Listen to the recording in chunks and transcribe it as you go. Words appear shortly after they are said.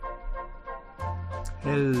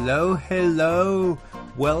Hello, hello.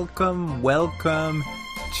 Welcome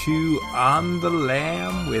to On the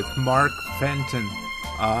Lam with Mark Fenton.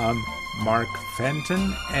 I'm Mark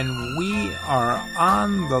Fenton, and we are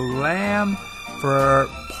on the Lam for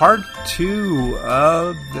part 2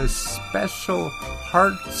 of the special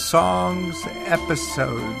Heart Songs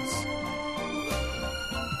episodes.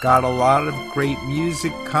 Got a lot of great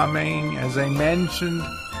music coming. As I mentioned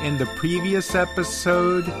in the previous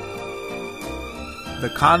episode, the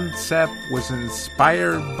concept was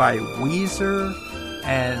inspired by Weezer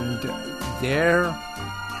and their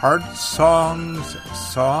Heart Songs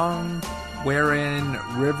song, wherein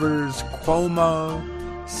Rivers Cuomo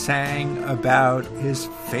sang about his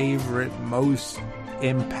favorite, most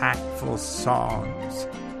impactful songs.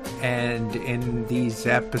 And in these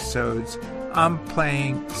episodes, I'm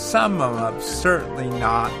playing some of them, certainly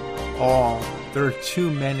not all. There are too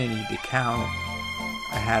many to count.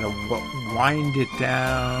 I had to wind it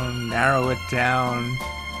down, narrow it down,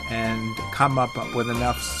 and come up with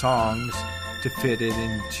enough songs to fit it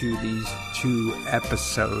into these 2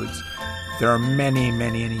 episodes. There are many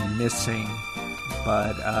missing,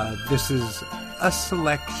 but this is a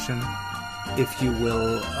selection, if you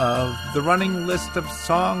will, of the running list of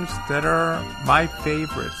songs that are my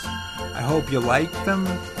favorites. I hope you like them.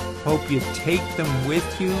 Hope you take them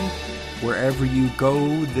with you wherever you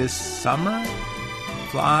go this summer.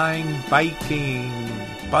 Flying, biking,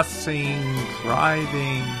 busing,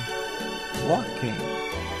 driving, walking.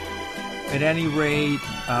 At any rate,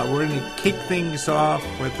 we're going to kick things off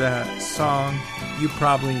with a song you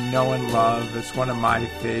probably know and love. It's one of my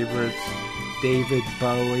favorites, David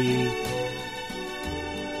Bowie.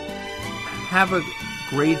 Have a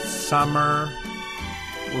great summer.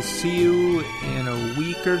 We'll see you in a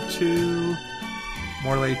week or two,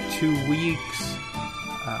 more like 2 weeks.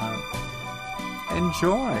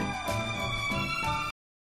 Enjoy.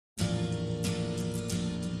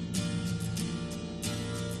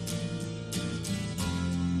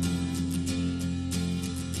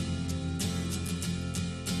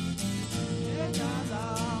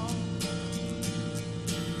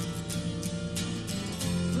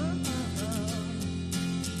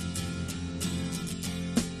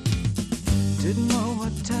 Didn't know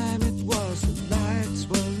what time it was, the lights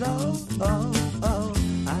were low.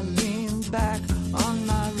 I leaned back on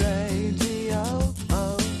my radio.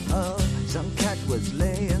 Some cat was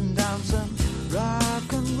laying down some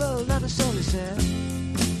rock and roll, that is all he said.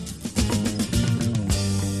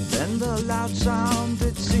 Then the loud sound,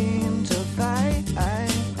 it seemed to fade.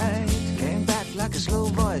 Came back like a slow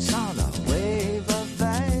voice on a wave of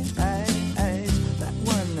fade. That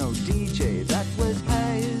wasn't no DJ, that was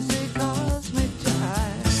hazy cosmic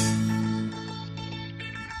jive.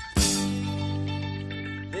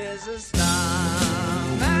 There's a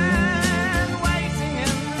starman waiting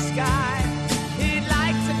in the sky. He'd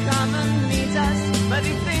like to come and meet us, but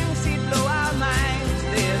he thinks he'd blow our minds.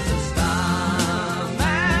 There's a starman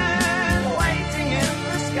waiting in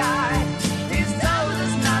the sky. He's told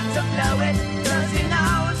us not to blow it, 'cause he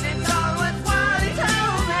knows it's all worthwhile. He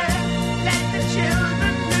told me, let the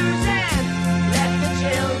children lose it, let the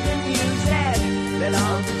children use it, let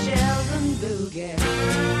all the children boogie.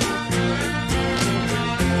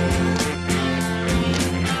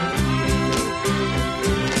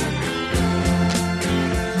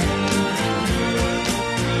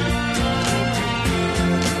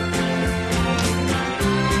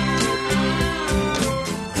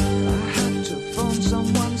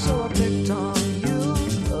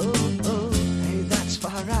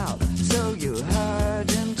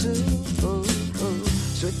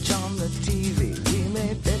 Switch on the TV, we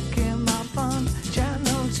may pick him up on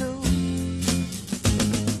channel 2.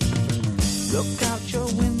 Look out your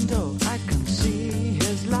window, I can see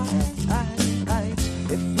his light.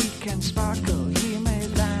 If we can sparkle, he may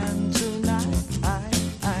land tonight.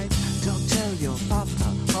 Don't tell your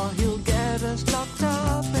papa, or he'll get us locked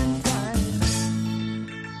up in time.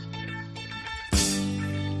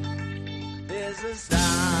 There's a starman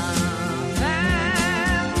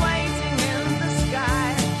waiting in the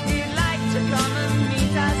sky. He'd like to come and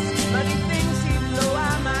meet us, but he thinks he'd blow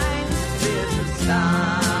our minds. There's a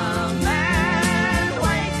starman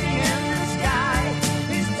waiting in the sky.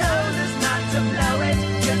 He's told us not to blow it,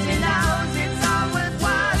 'cause he knows it's all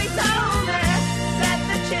worthwhile. He told me, let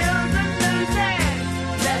the children lose it,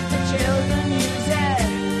 let the children use it,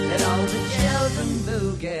 let all the children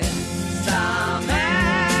boogie.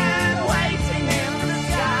 Starman waiting in the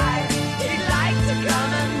sky.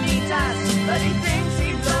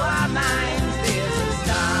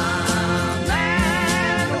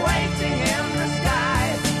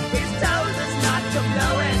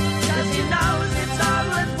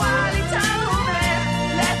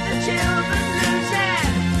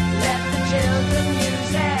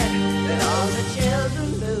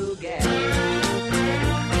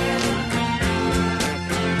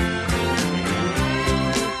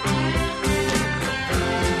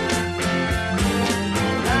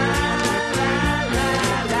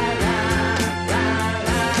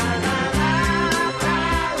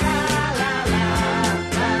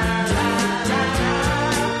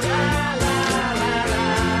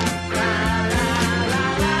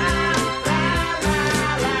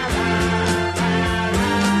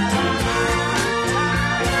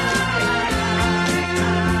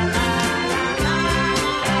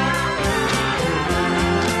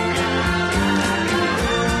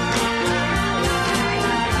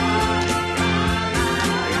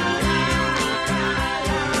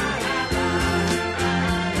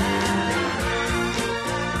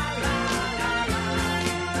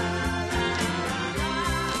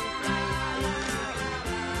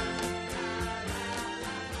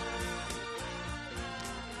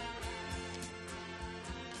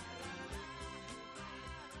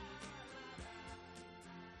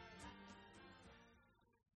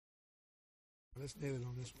 Let's nail it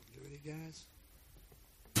on this one. You ready, guys?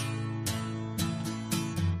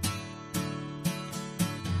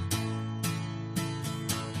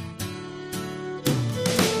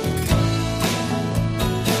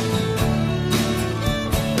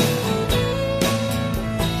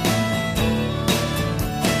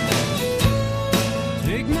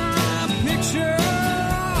 Take my picture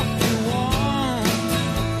off the wall.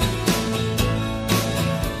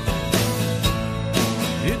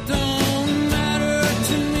 It don't matter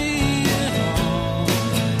to me at all.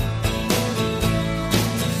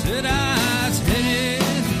 Said I was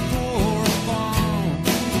headed for a fall,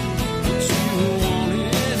 but you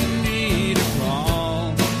wanted me to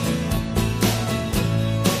crawl.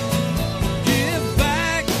 Give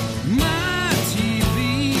back my TV.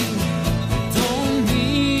 Don't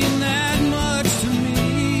mean that much to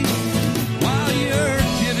me. While you're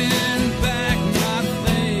giving back my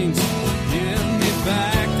things, give me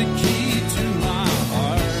back the key.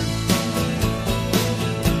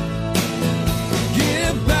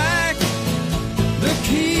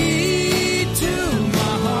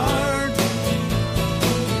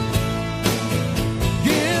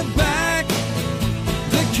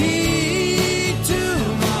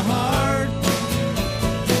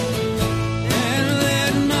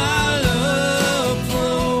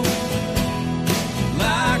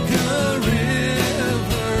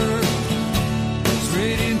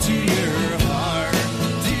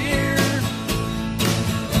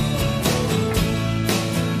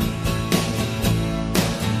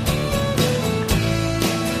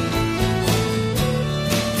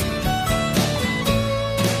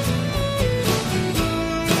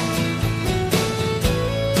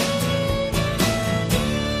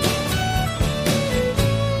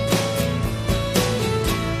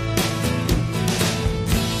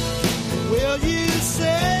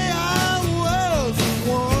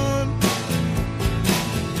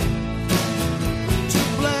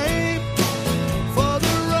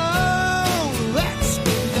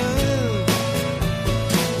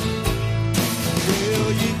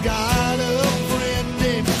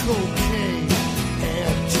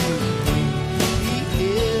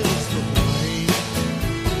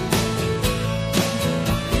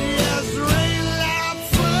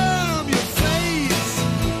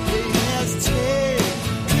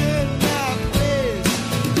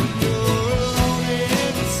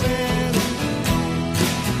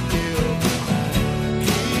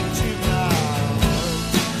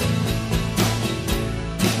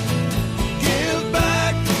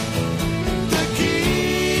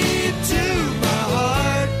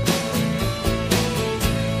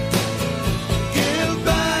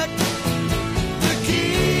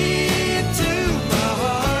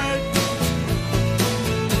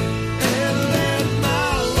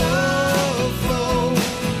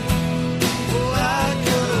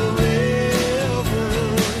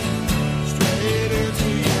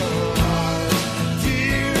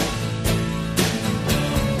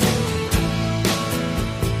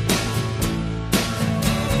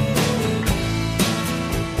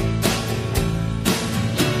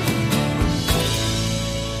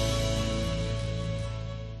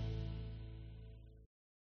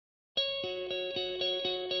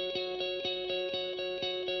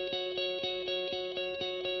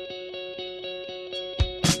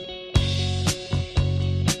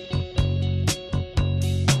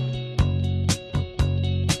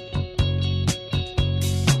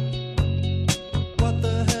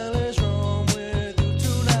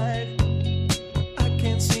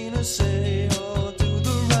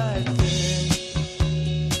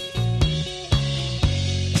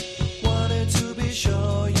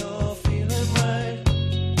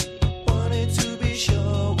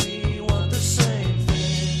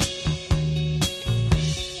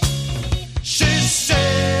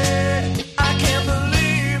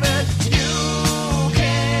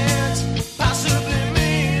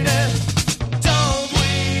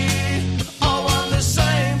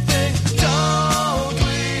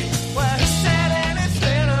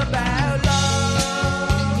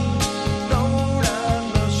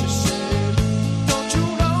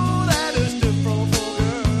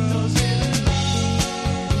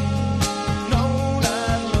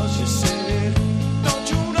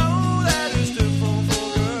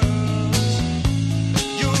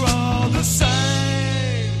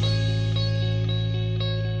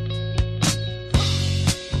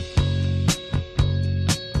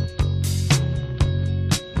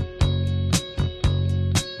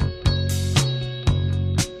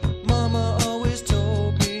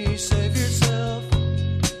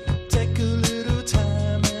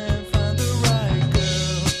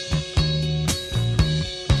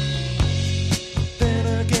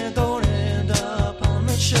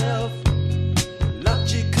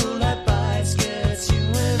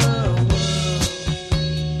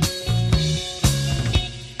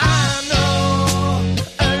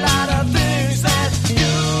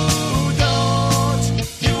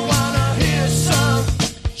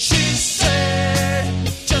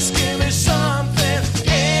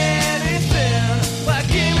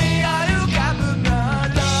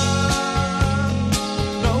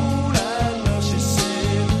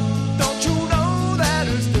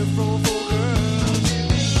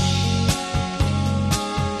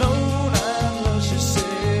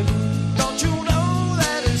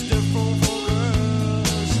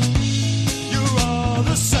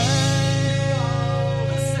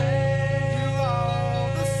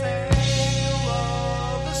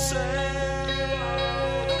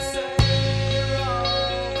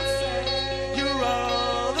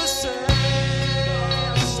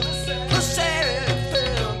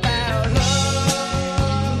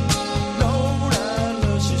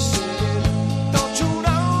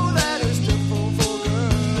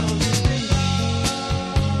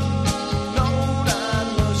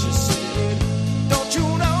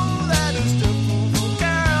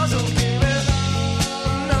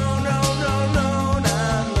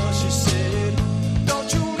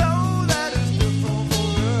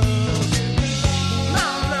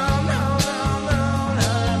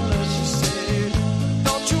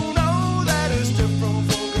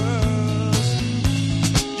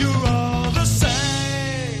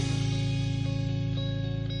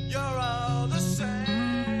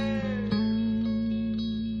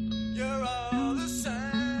 You're all the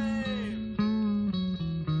same.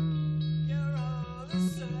 You're all the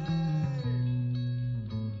same.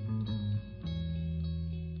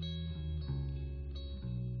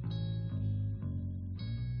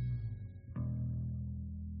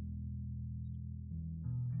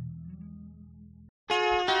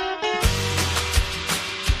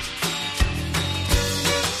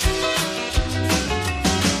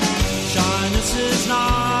 Shyness is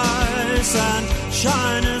nice, and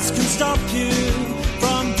shyness can stop you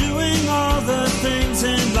from doing all the things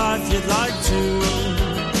in life you'd like to.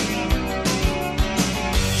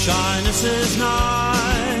 Shyness is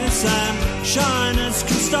nice, and shyness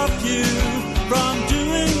can stop you from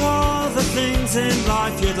doing all the things in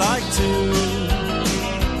life you'd like to.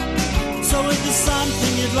 So if there's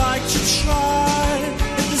something you'd like to try,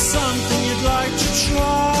 if there's something you'd like to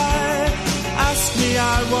try, ask me,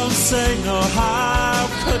 I won't say no, how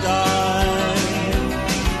could I?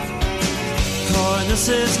 Coyness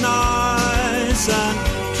is nice, and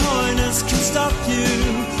coyness can stop you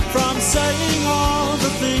from saying all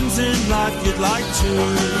the things in life you'd like to.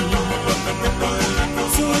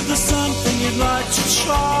 So if there's something you'd like to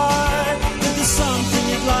try, if there's something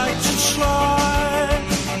you'd like to try,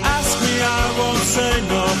 ask me, I won't say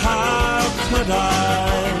no, how could I?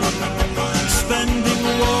 Spending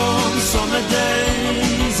warm summer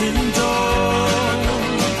days indoors,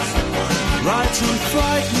 writing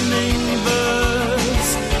frightening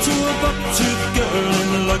verse to a buck-toothed girl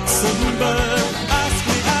in Luxembourg. Ask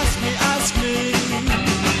me, ask me, ask me,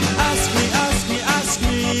 ask me, ask me, ask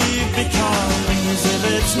me, because if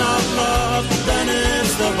it's not love, then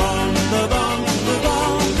it's the bond, the bond, the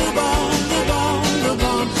bond, the bond, the bond, the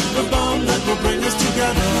bond, the bond that will bring us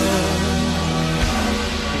together.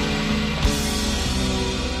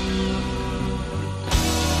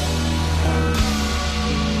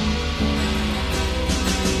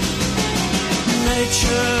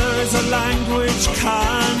 Nature's a language,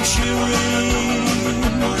 can't you read?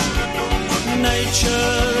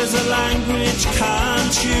 Nature's a language,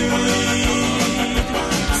 can't you read?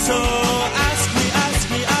 So ask me, ask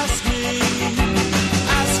me, ask me,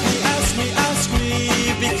 ask me, ask me, ask me,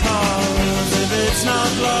 because if it's not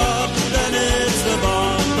love, then it's the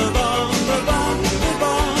bond, the bond, the bond, the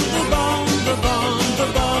bond, the bond, the bond, the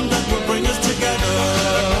bond that will bring us together.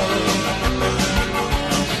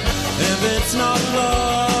 If it's not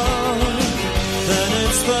love, then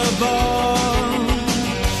it's the bond,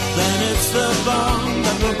 then it's the bond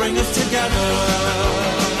that will bring us together.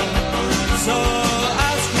 So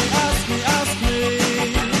ask me, ask me, ask me,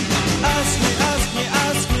 ask me, ask me,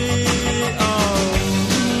 ask me, oh.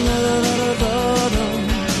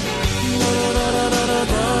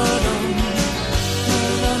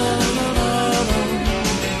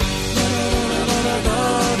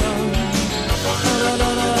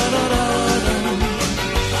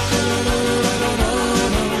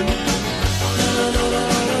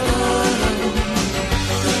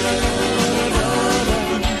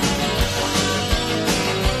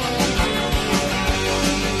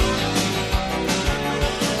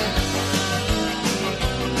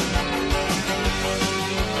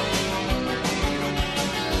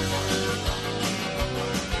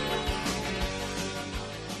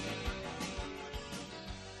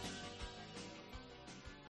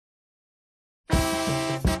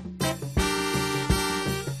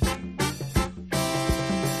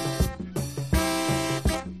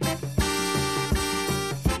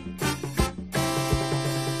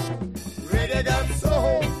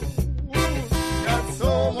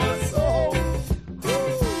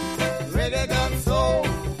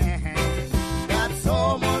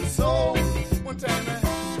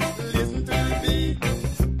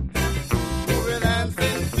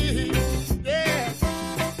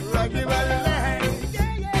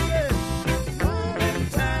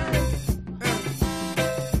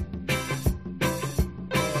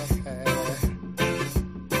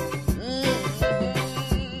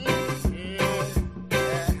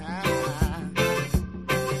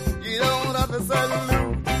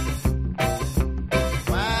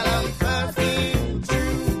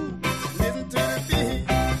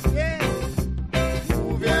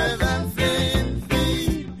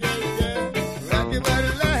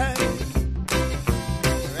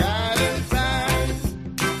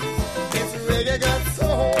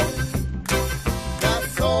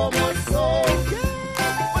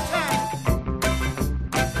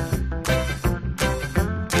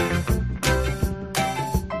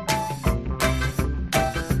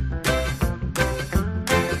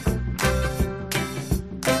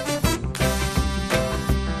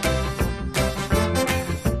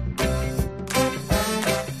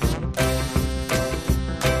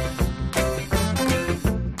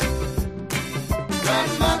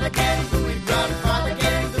 grandmother can do it, grandfather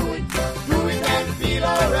can do it. Do it and feel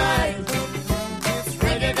alright. It's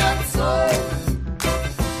reggae got soul,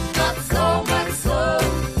 got so much soul.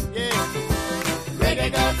 Yeah,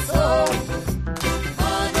 reggae got soul.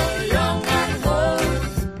 For the young and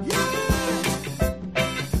old.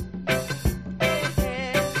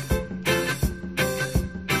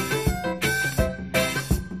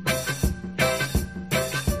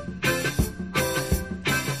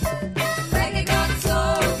 Reggae got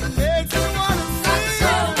soul, Makes you wanna got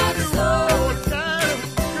so much soul. kind of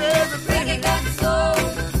crazy thing. Reggae got soul,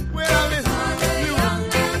 Well, listen, for the you young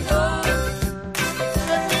and old.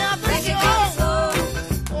 take me out the Reggae got show. soul,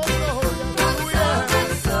 Oh, got so hallelujah.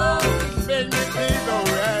 much soul. Make me feel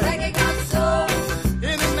alright. Reggae got soul,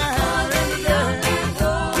 In the for night, the in the young day. and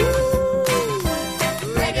old.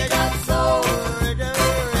 Reggae got soul, Reggae,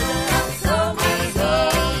 got so much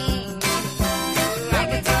soul.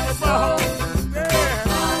 Reggae got soul, yeah.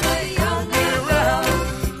 for the young and old.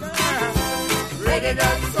 Reggae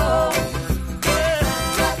got soul,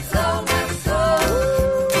 got so much soul.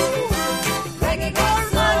 Reggae got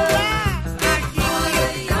soul, for the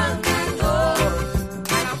young and old.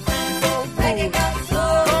 Reggae got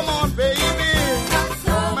soul, Come on, baby. got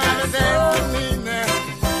so Mighty much dance soul. with me now.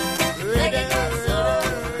 Reggae, reggae,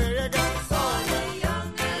 reggae. For the young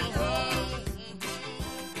and old.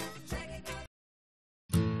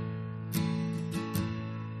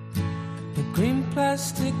 The green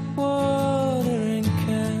plastic watering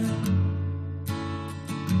can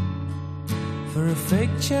for a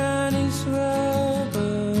fake Chinese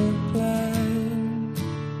rubber plant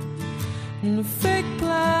and a fake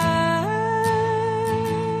plastic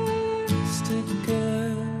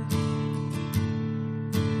girl.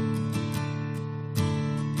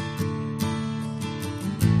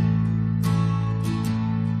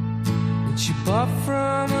 That she bought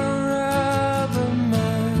from a rubber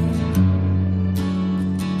man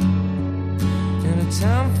in a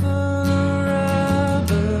town full of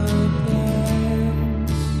rubber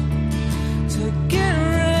plants to get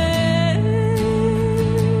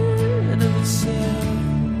rid of itself.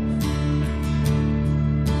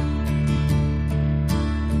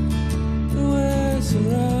 The ways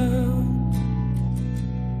around,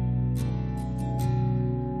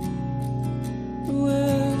 the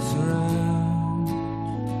ways around.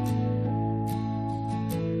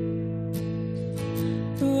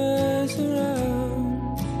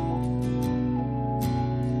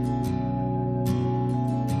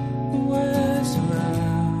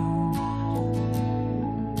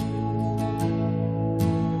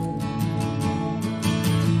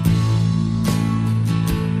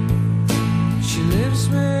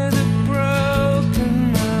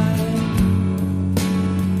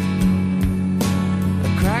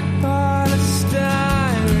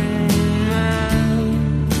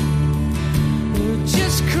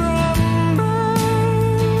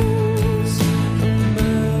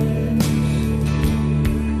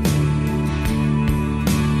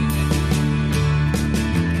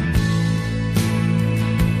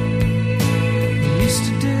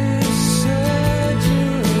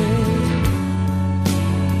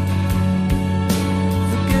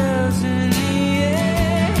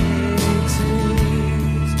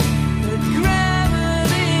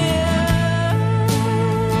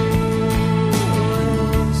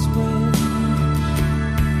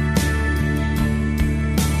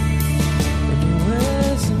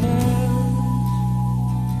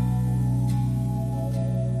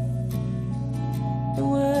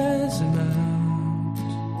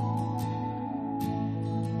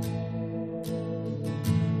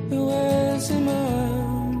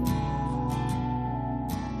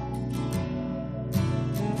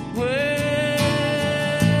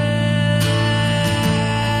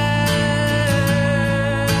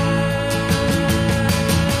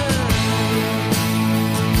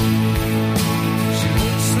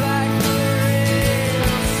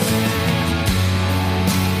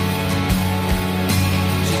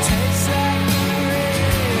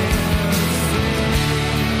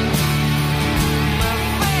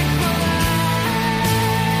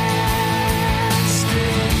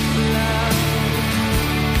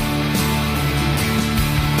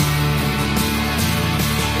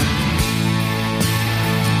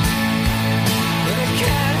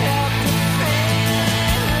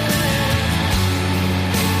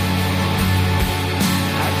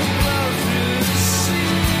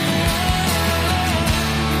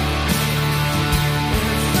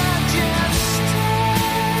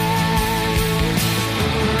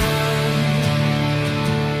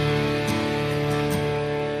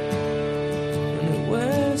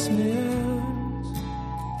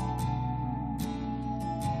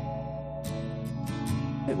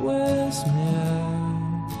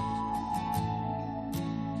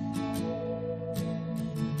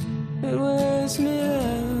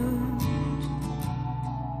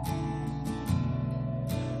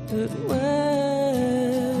 that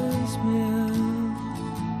wears me out.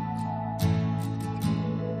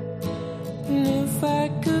 And if I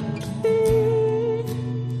could be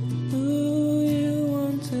who you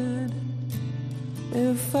wanted,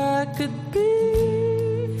 if I could be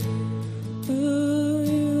who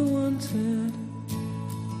you wanted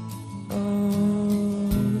all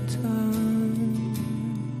the time,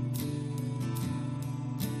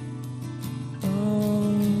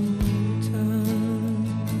 all the time.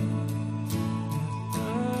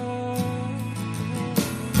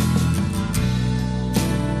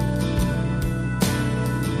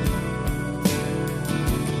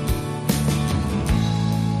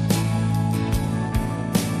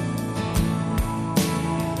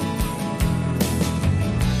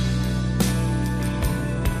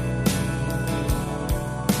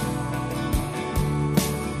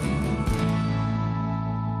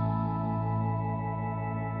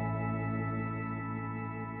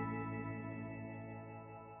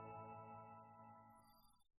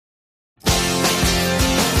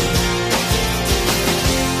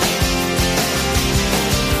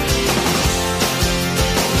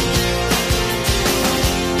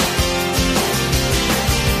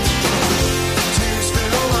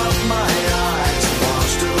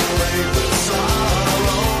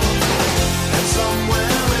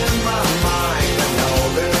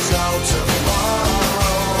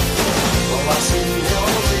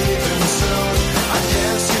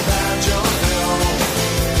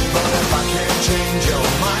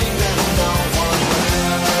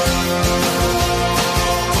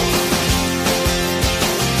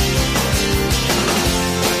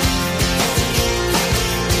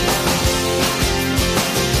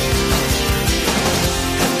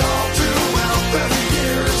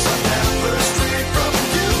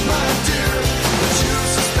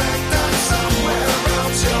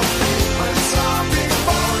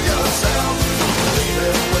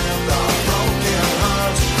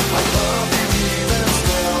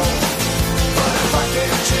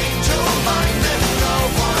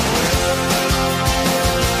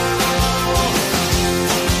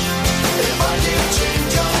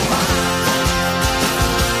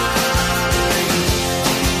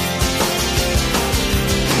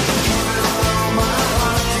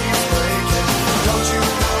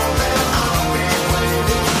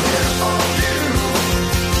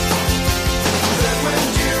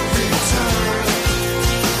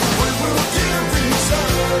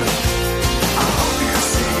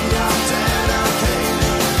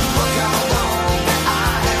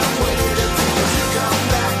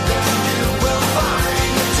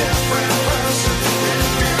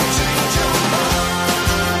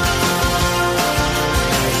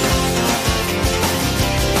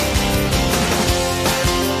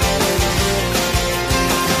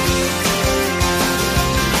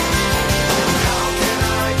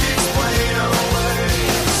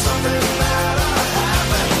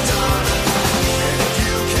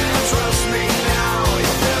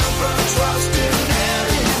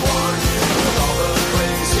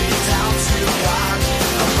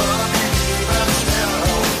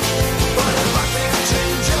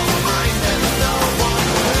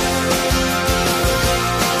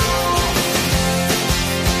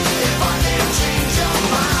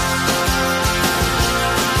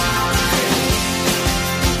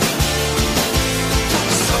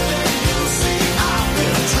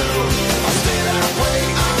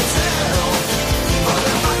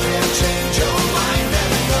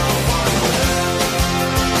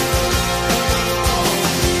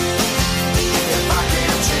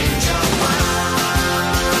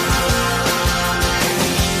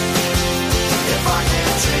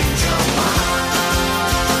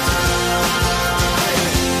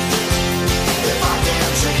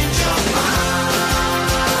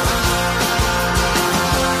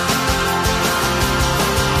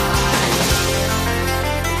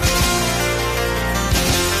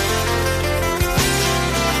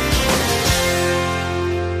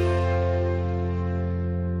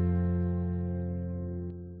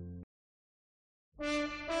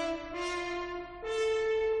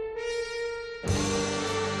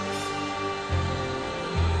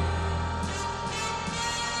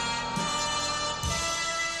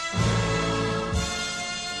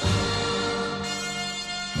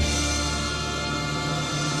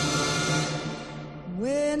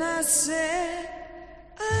 I said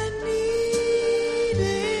I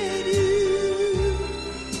needed you,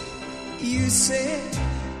 you said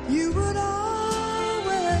you would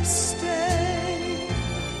always stay.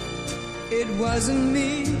 It wasn't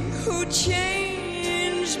me who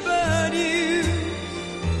changed, but you,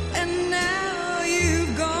 and now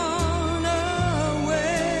you've gone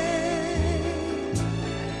away.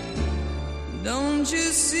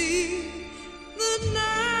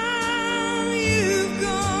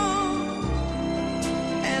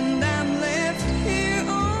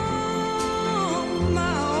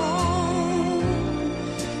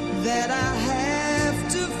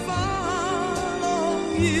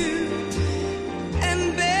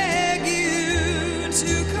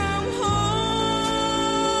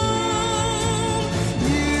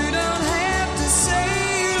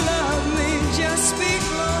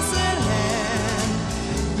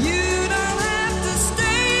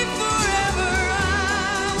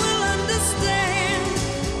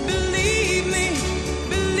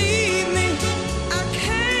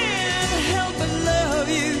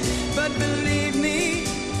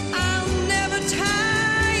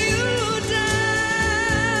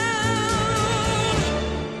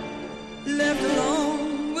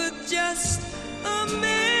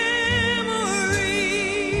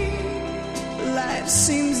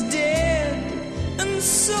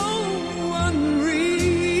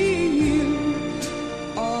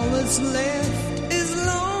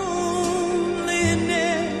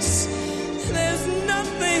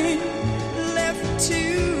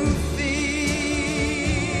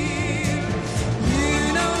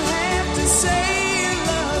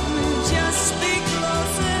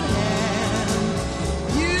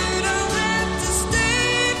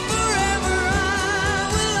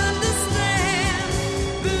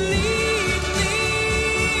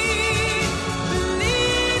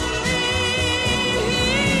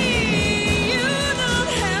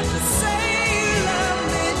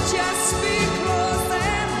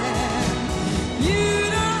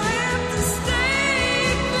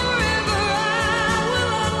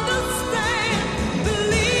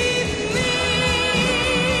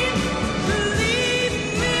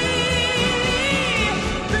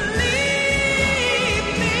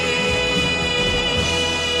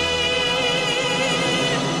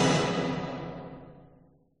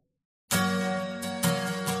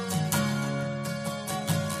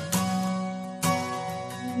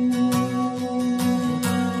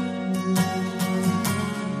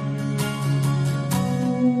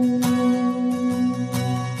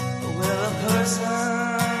 Well, a person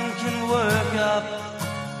can work up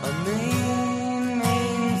a mean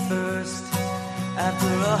thirst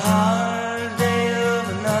after a hard day of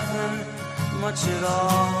nothing much at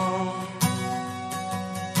all.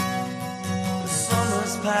 The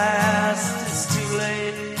summer's past, it's too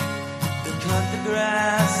late to cut the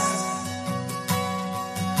grass.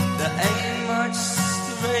 There ain't much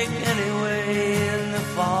to rake anyway in the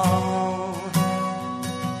fall.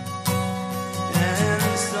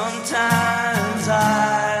 And sometimes I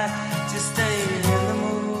just ain't in the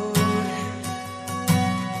mood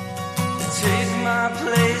to take my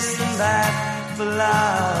place and back for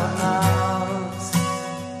loud mouths.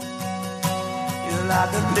 You're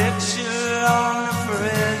like a picture on the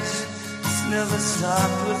fridge, it's never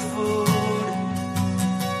stocked with food.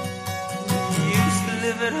 You used to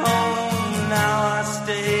live at home, now I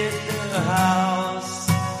stay at the house.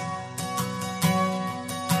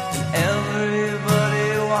 And everybody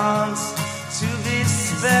wants to be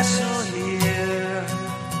special here.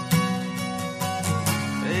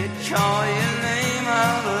 They call your name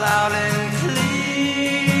out loud and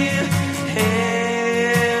clear.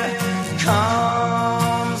 Here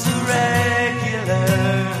comes a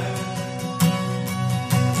regular.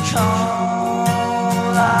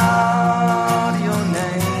 Call out your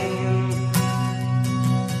name.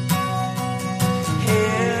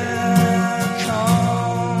 Here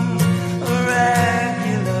comes a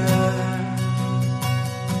regular.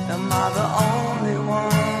 Am I the only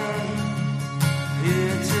one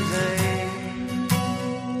here today?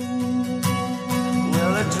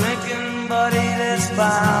 Well, a drinking buddy that's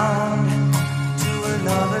bound to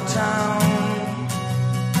another town.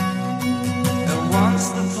 And once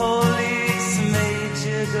the police made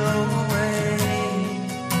you go away,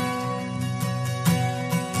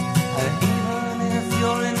 and even if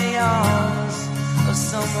you're in the arms of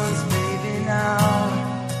someone's baby now,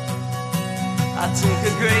 I take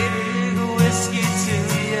a great big whiskey to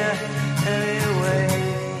you anyway.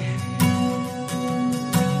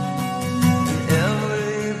 And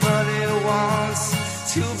everybody wants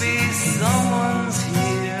to be someone's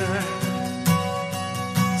here.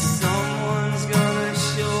 Someone's gonna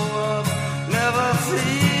show up, never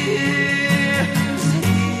fear.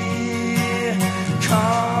 Here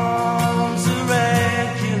comes a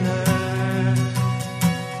regular.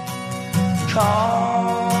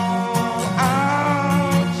 Call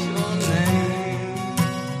out your name.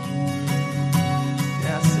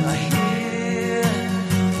 Yes, here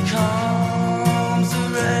comes a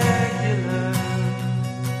regular.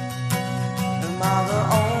 Am I the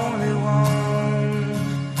only one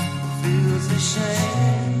who feels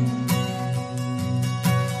ashamed?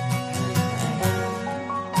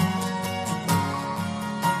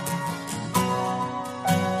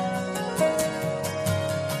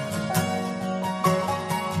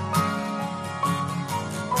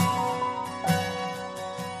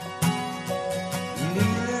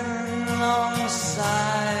 Kneeling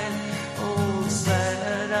alongside old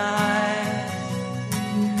sad eyes,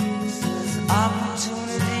 says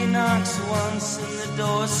opportunity knocks once and the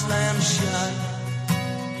door slams shut.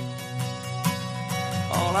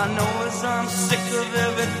 All I know is I'm sick of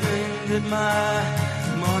everything that my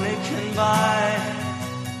money can buy.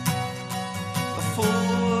 A fool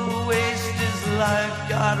will waste his life,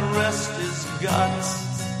 God rest his guts.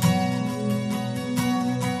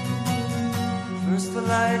 First the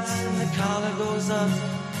lights and the collar goes up,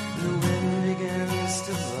 and the wind begins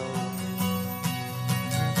to blow.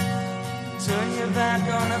 Turn your back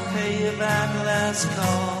on a pay your back last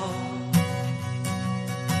call.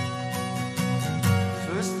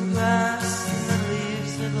 First the grass and the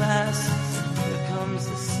leaves at last, here comes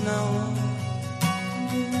the snow.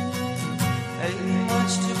 Ain't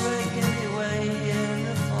much to break anyway in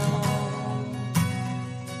the fall.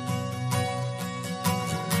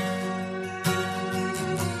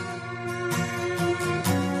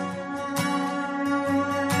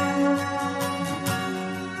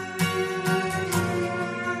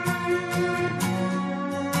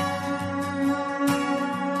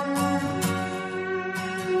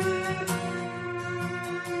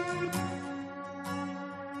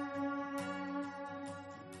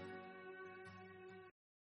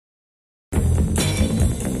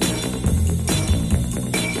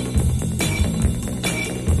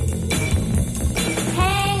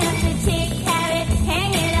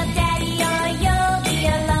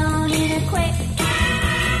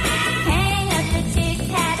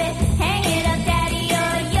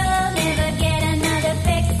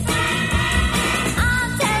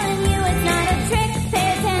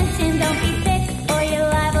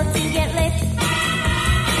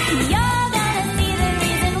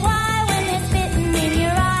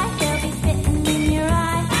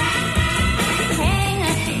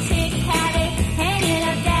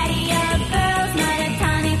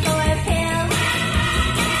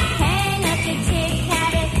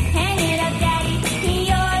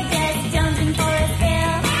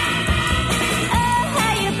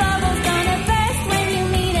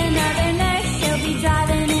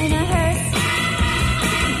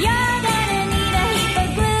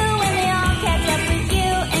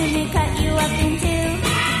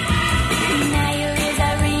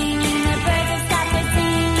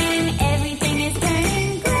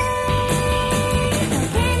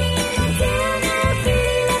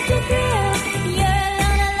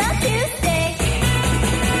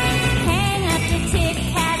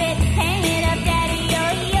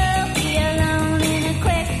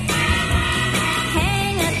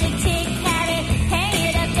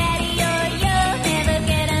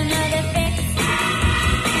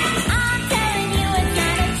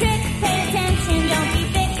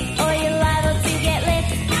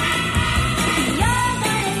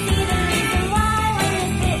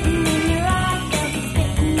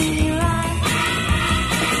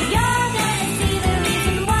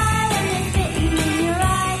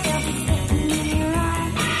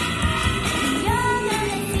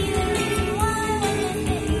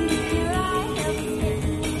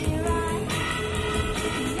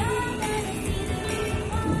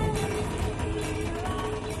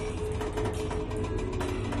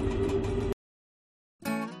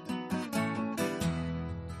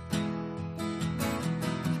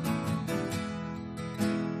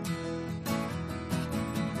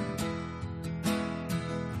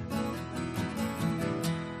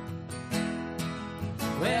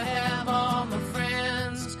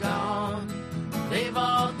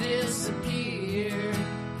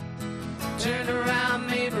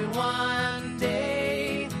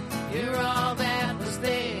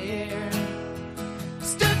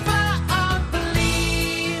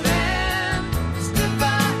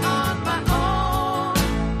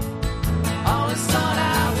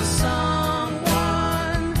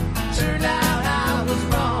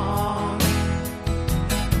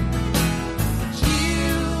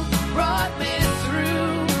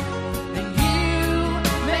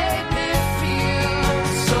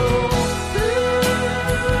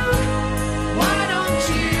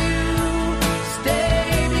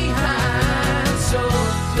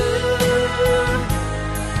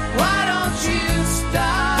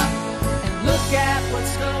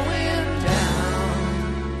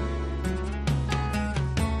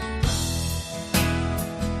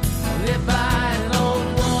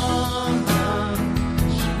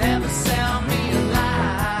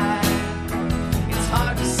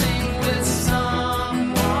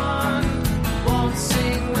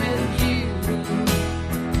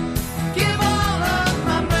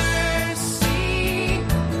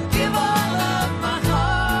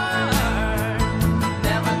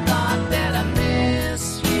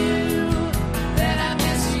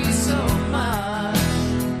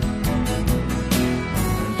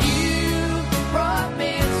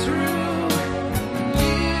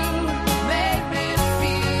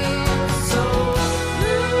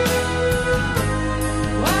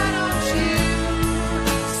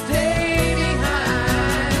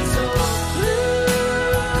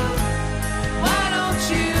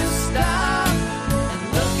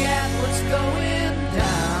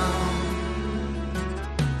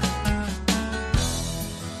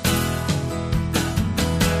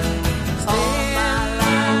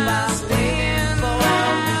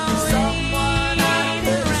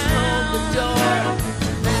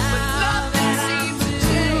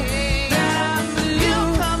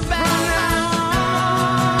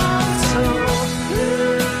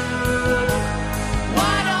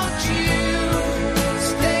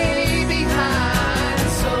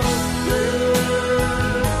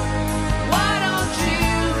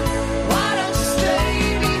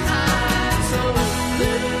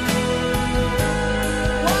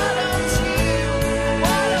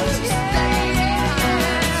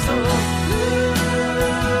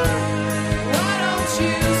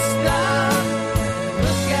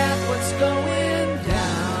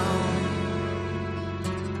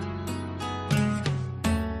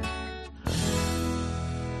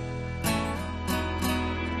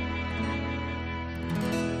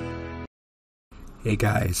 Hey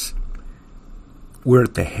guys, we're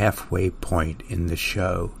at the halfway point in the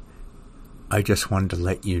show. I just wanted to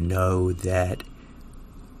let you know that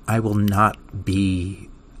I will not be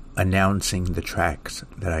announcing the tracks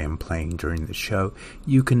that I am playing during the show.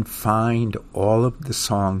 You can find all of the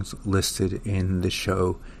songs listed in the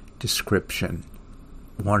show description.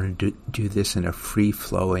 I wanted to do this in a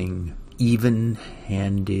free-flowing,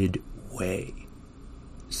 even-handed way.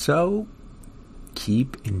 So,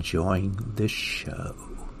 keep enjoying the show,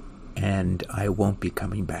 and I won't be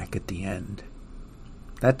coming back at the end.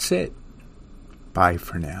 That's it. Bye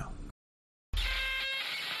for now.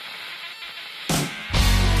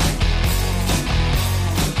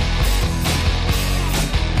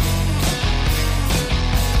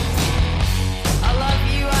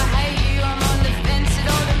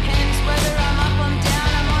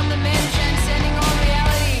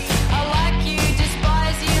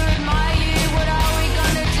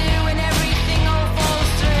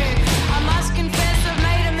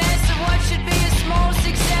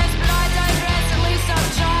 Success, but I digress. At least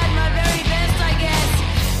I've tried my very best, I guess.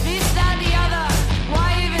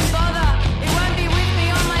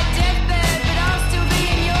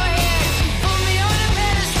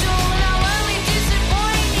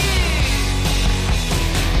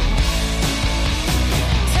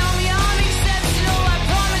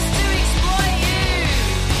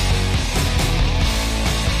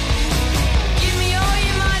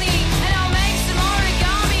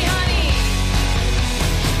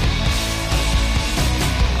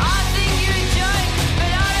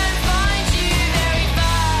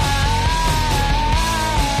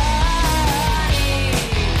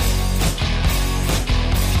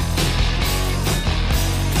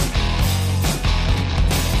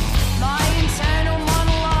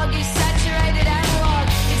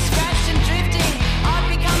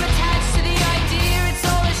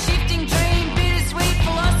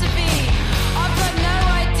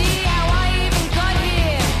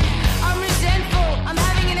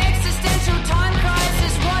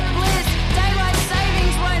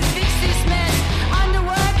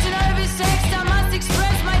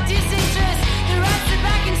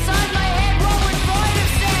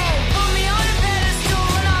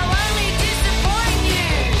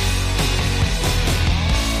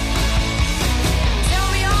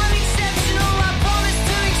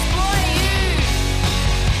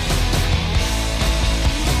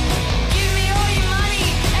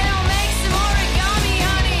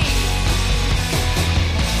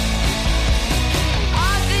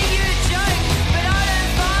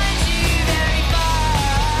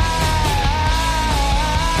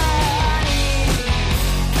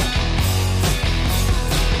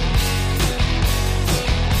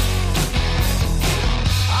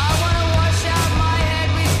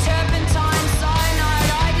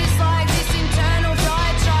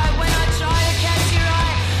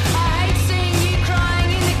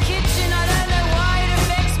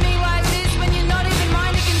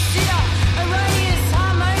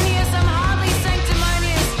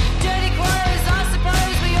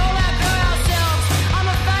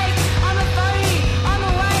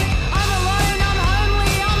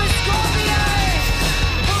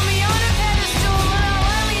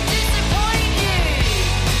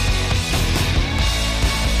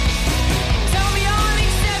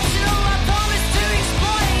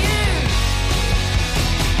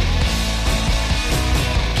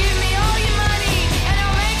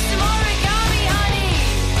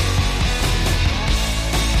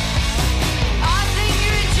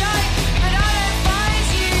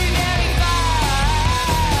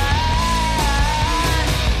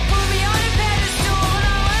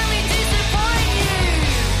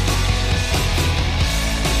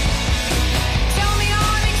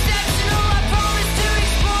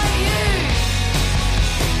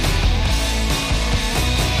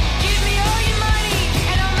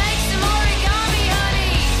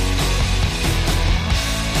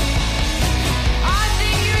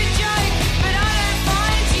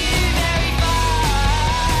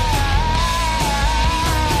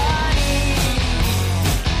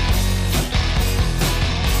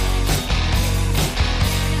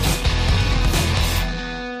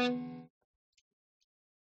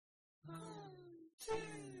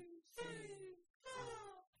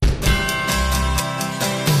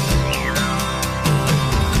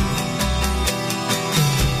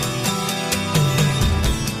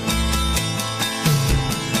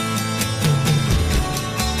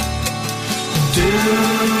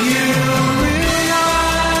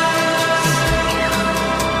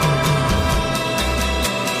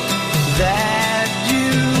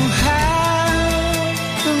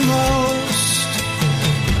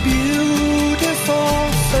 beautiful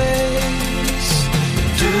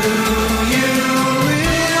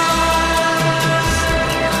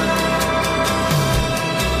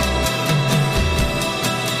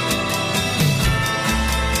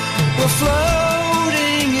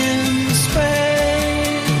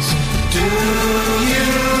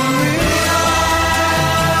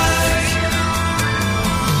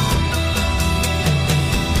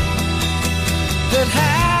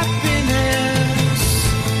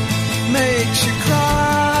makes you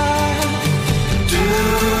cry. Do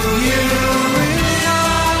you realize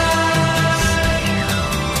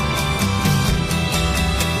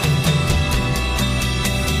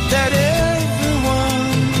that everyone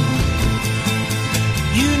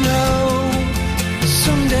you know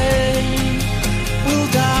someday will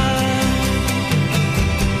die?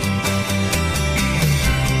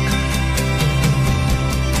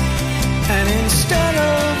 And instead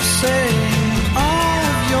of saying all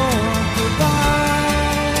of your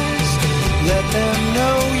goodbyes, let them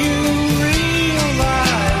know you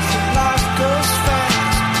realize that life goes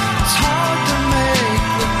fast. It's hard to make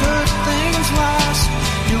the good things last.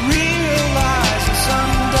 You realize the sun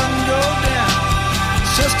doesn't go down.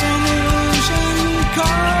 It's just an illusion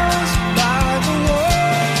caused by the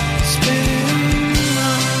world spinning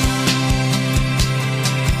round.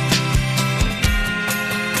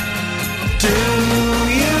 Do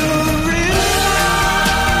you realize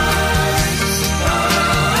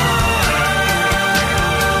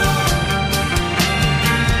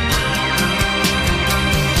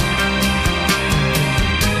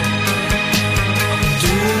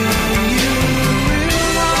Do you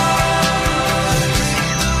realize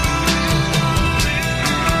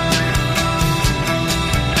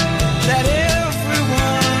that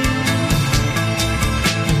everyone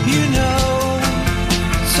you know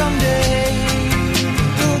someday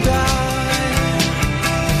will die?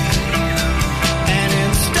 And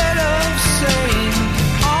instead of saying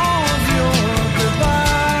all of your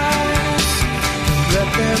goodbyes, let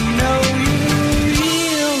them know you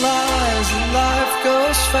realize that life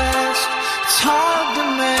goes fast. It's hard to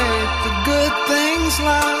make the good things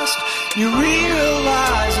last. You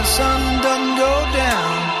realize the sun doesn't go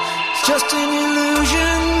down. It's just an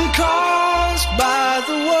illusion caused by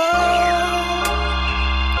the world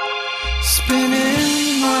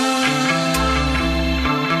spinning round.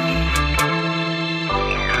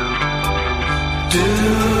 Do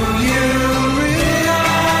you realize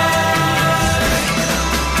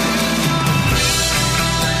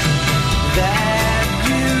that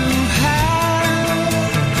you have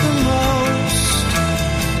the most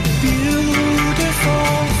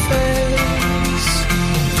beautiful face?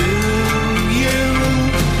 Do you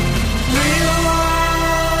realize?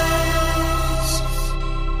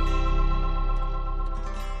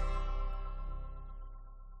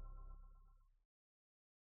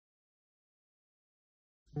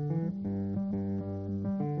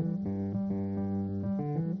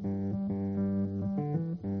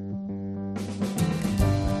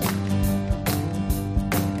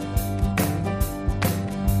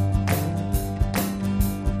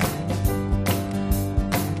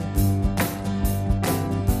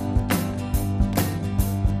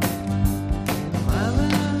 Mile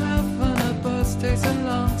and a half on a bus takes a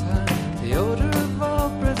long time. The odor of all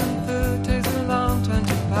present food takes a long time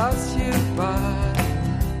to pass you by.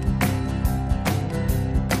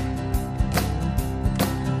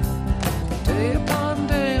 Day upon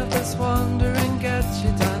day of this wandering gets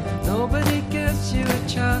you down. Nobody gives you a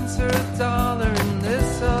chance or a dollar in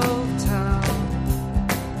this old town.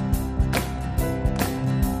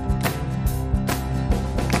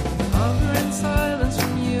 Hunger and silence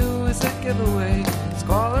from you is a giveaway.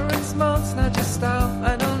 Squalor and smoke's not your style.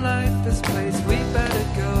 I don't like this place, we better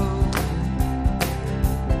go.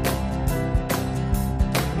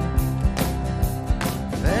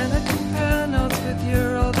 Then I compare notes with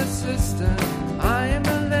your older sister. I am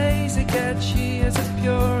a lazy cat, she is as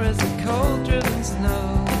pure as a cold driven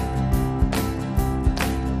snow.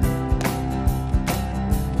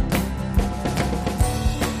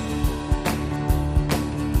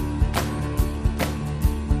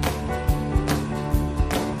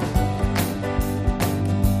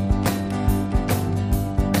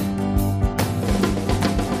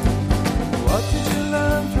 What did you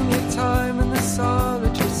learn from your time in the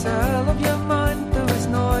solitary cell of your mind? There was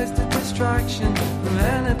noise to distraction from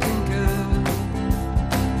anything good.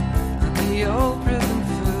 And the old prison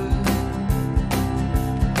food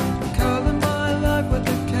color my life with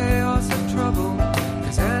the chaos of trouble.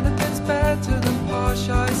 'Cause anything's better than posh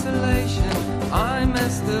isolation. I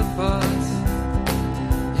missed the bus.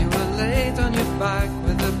 You were laid on your back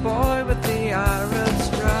with a boy with the Arab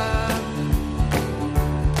strap.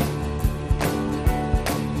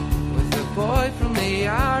 With the boy from the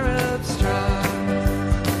Arab strap.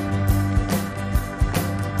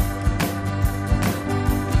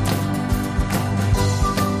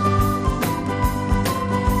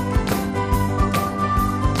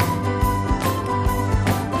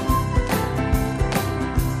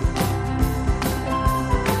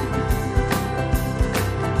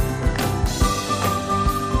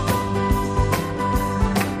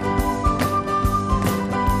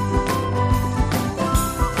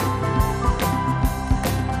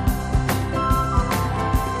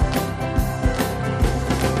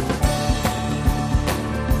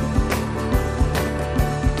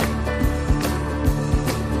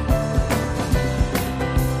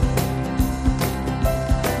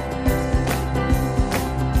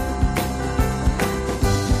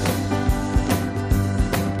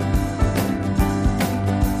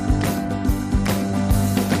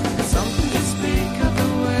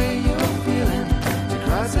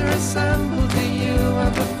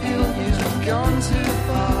 too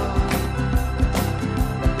far.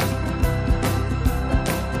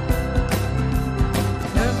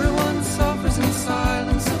 Everyone suffers in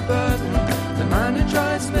silence, a burden. The man who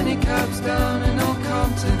drives many cabs down in Old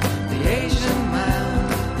Compton, the Asian man,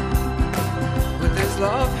 with his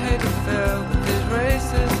love-hate affair, with his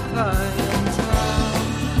racist clientele.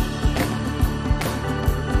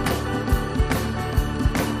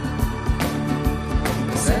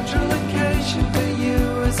 The central occasion for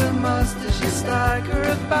you is a must as you stagger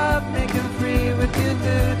about, making free with your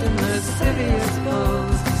dude in the city's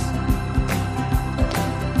pose.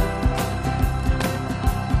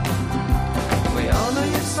 We all know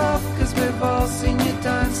you're soft cause we've all seen you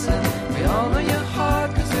dancing. We all know you're hard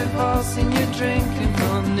cause we've all seen you drinking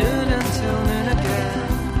from noon until noon again.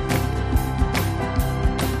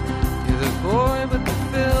 You're the boy with the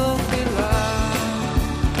filthy laugh.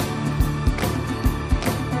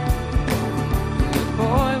 You're the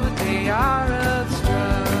boy with the Arab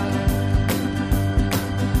strap.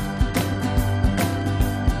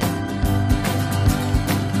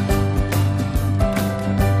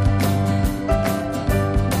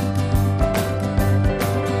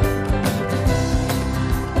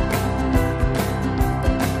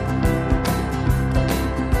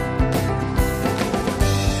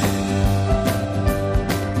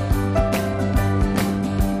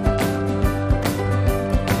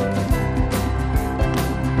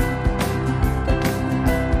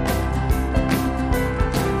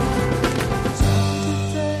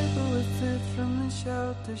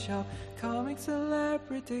 Shop. Comic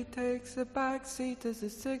celebrity takes a back seat as a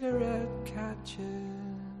cigarette catches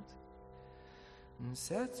and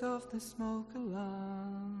sets off the smoke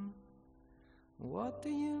alarm. What do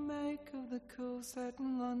you make of the cool set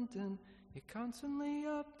in London? You're constantly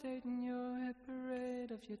updating your hit parade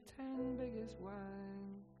of your 10 biggest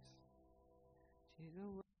wanks. Gee,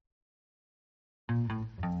 the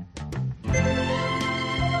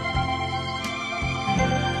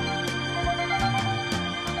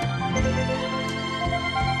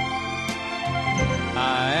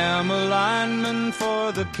I am a lineman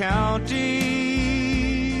for the county,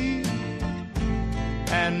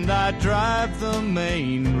 and I drive the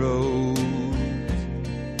main road,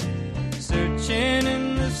 searching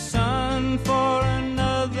in the sun for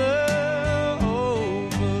another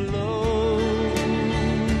overload.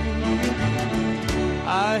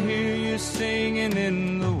 I hear you singing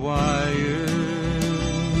in the wire,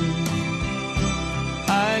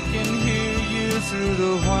 I can hear you through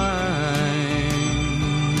the whine,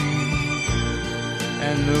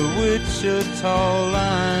 and the Wichita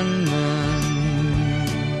lineman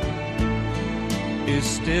is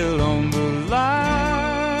still on the line.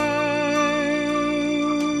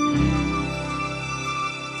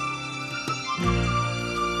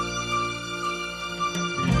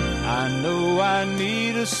 I know I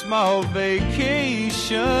need a small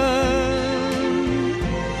vacation,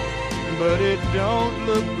 but it don't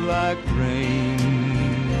look like rain.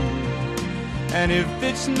 And if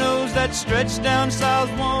it snows, that stretch down south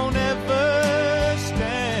won't ever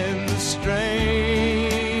stand the strain.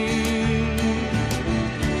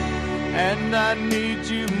 And I need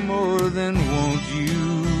you more than want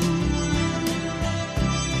you,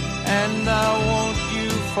 and I want you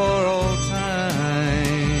for all time.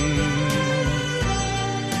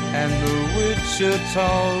 And the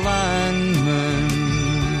Wichita lineman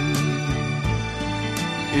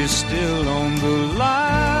is still on the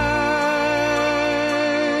line.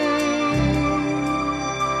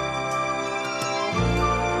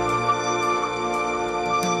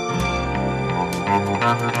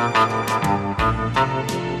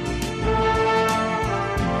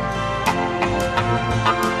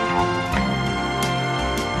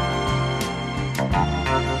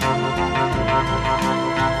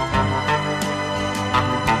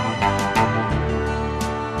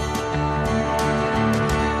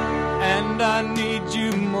 And I need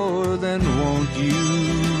you more than want you,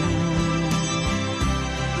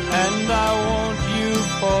 and I want you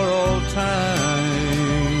for all time.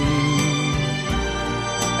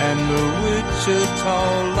 And the Wichita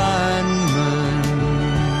lineman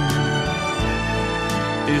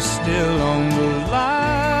is still on the line.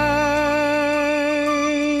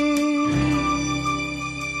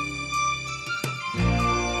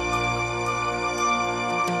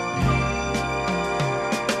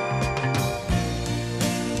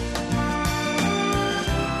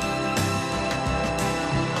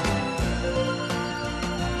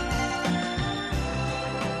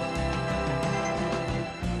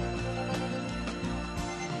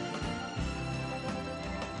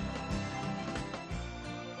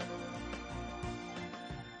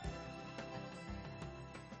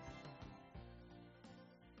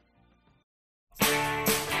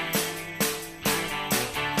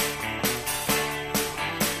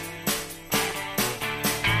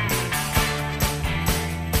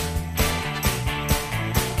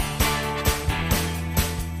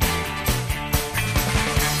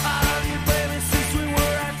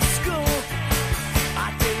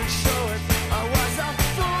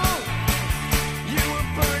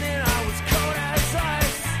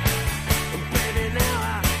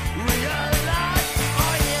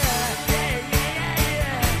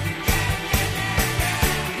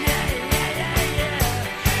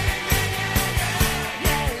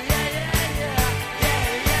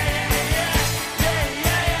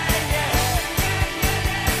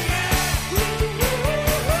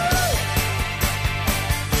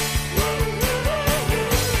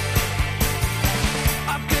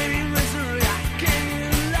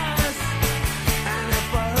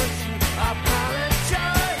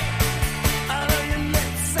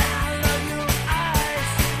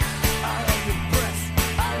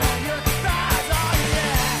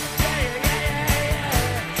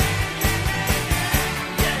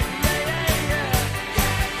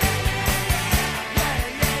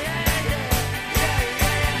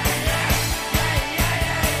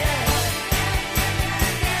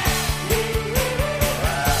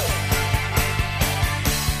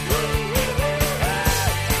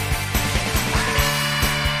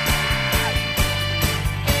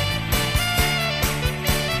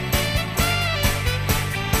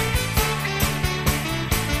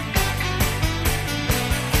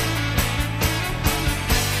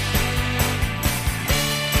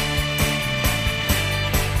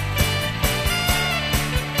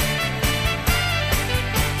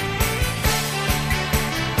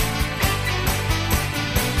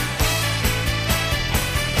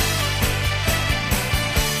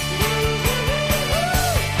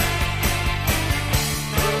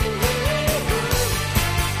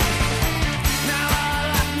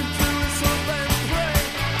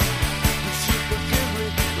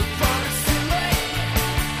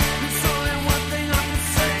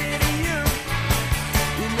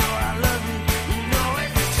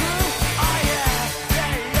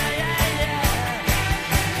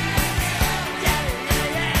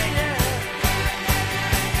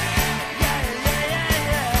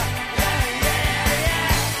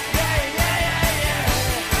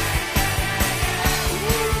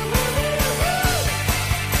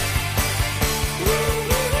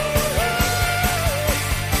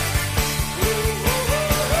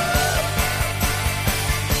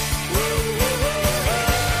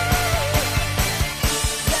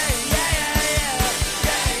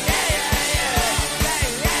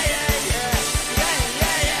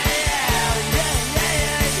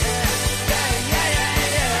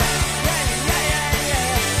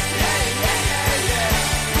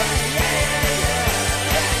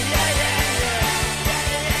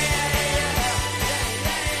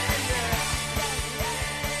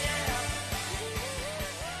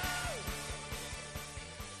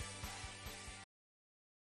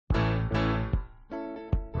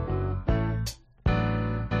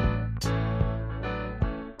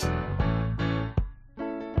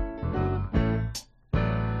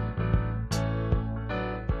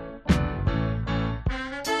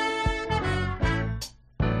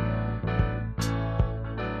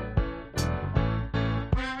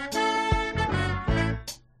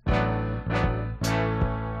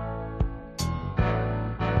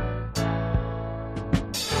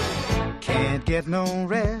 can't get no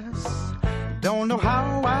rest. Don't know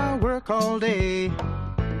how I work all day.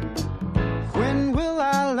 When will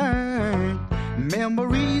I learn?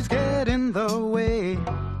 Memories get in the way.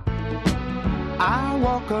 I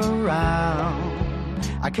walk around,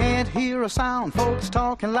 I can't hear a sound, folks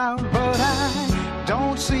talking loud, but I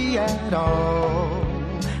don't see at all.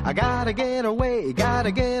 I gotta get away,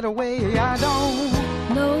 I don't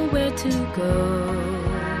know where to go.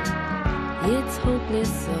 It's hopeless,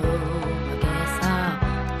 so I guess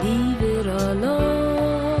I'll leave it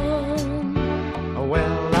alone.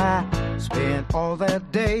 Well, I spent all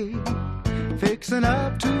that day fixing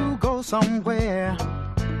up to go somewhere.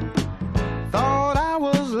 Thought I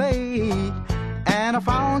was late, and I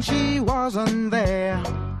found she wasn't there.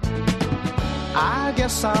 I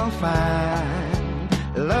guess I'll find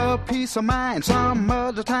love, peace of mind some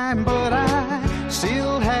other time, but I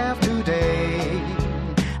still have today.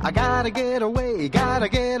 I gotta get away, I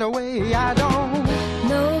don't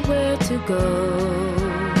know where to go.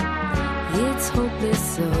 It's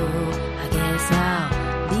hopeless, so I guess I'll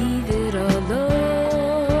leave it alone.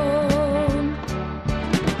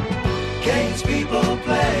 Games people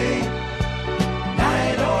play,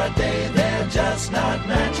 night or day, they're just not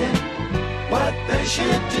matching what they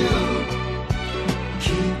should do.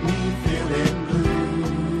 Keep me feeling blue.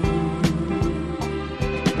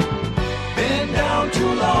 Been down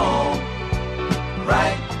too long,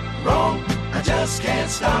 right, wrong, I just can't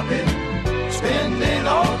stop it. Spending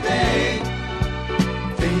all day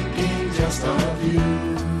thinking just of you.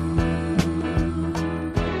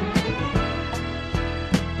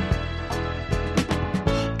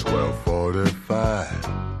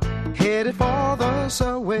 12:45, headed for the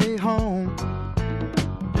subway home.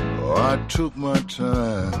 I took my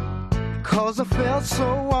time, 'cause I felt so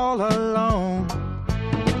all alone.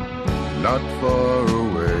 not far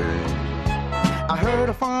away. I heard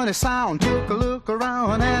a funny sound, took a look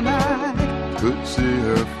around, and I Could see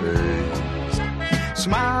her face.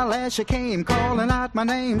 smile as she came, calling out my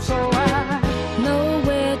name, so I know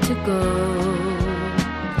where to go.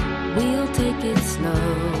 We'll take it slow.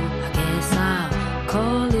 I guess I'll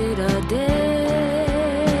call it a day.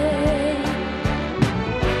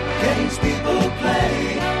 Games people play,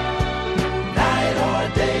 night or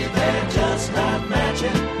day, they're just not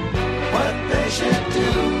matching what they should do.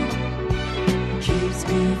 Keeps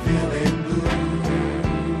me feeling blue.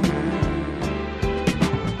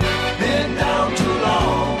 Been down too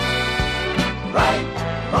long, right,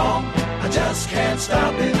 wrong, I just can't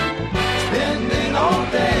stop it. Spending all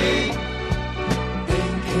day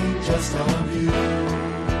thinking just of you.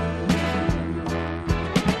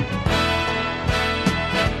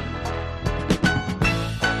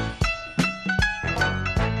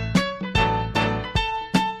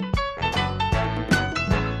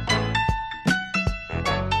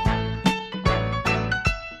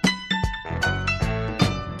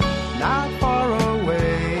 not far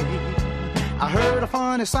away. I heard a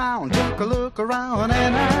funny sound, took a look around,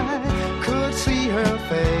 and I could see her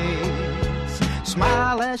face.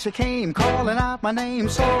 Smile as she came, calling out my name,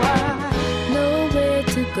 so I know where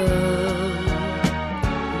to go.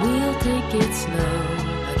 We'll take it slow.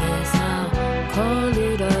 I guess I'll call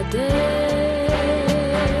it a day.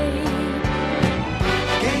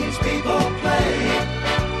 Games people play,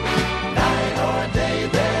 night or day,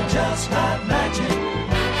 they're just not matching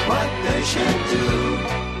what they should do.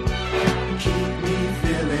 Keep me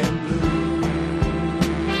feeling blue.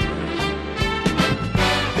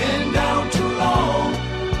 Been down too long,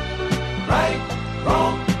 right,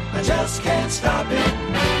 wrong, I just can't stop it.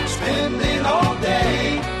 Spending all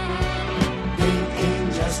day thinking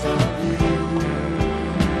just of you.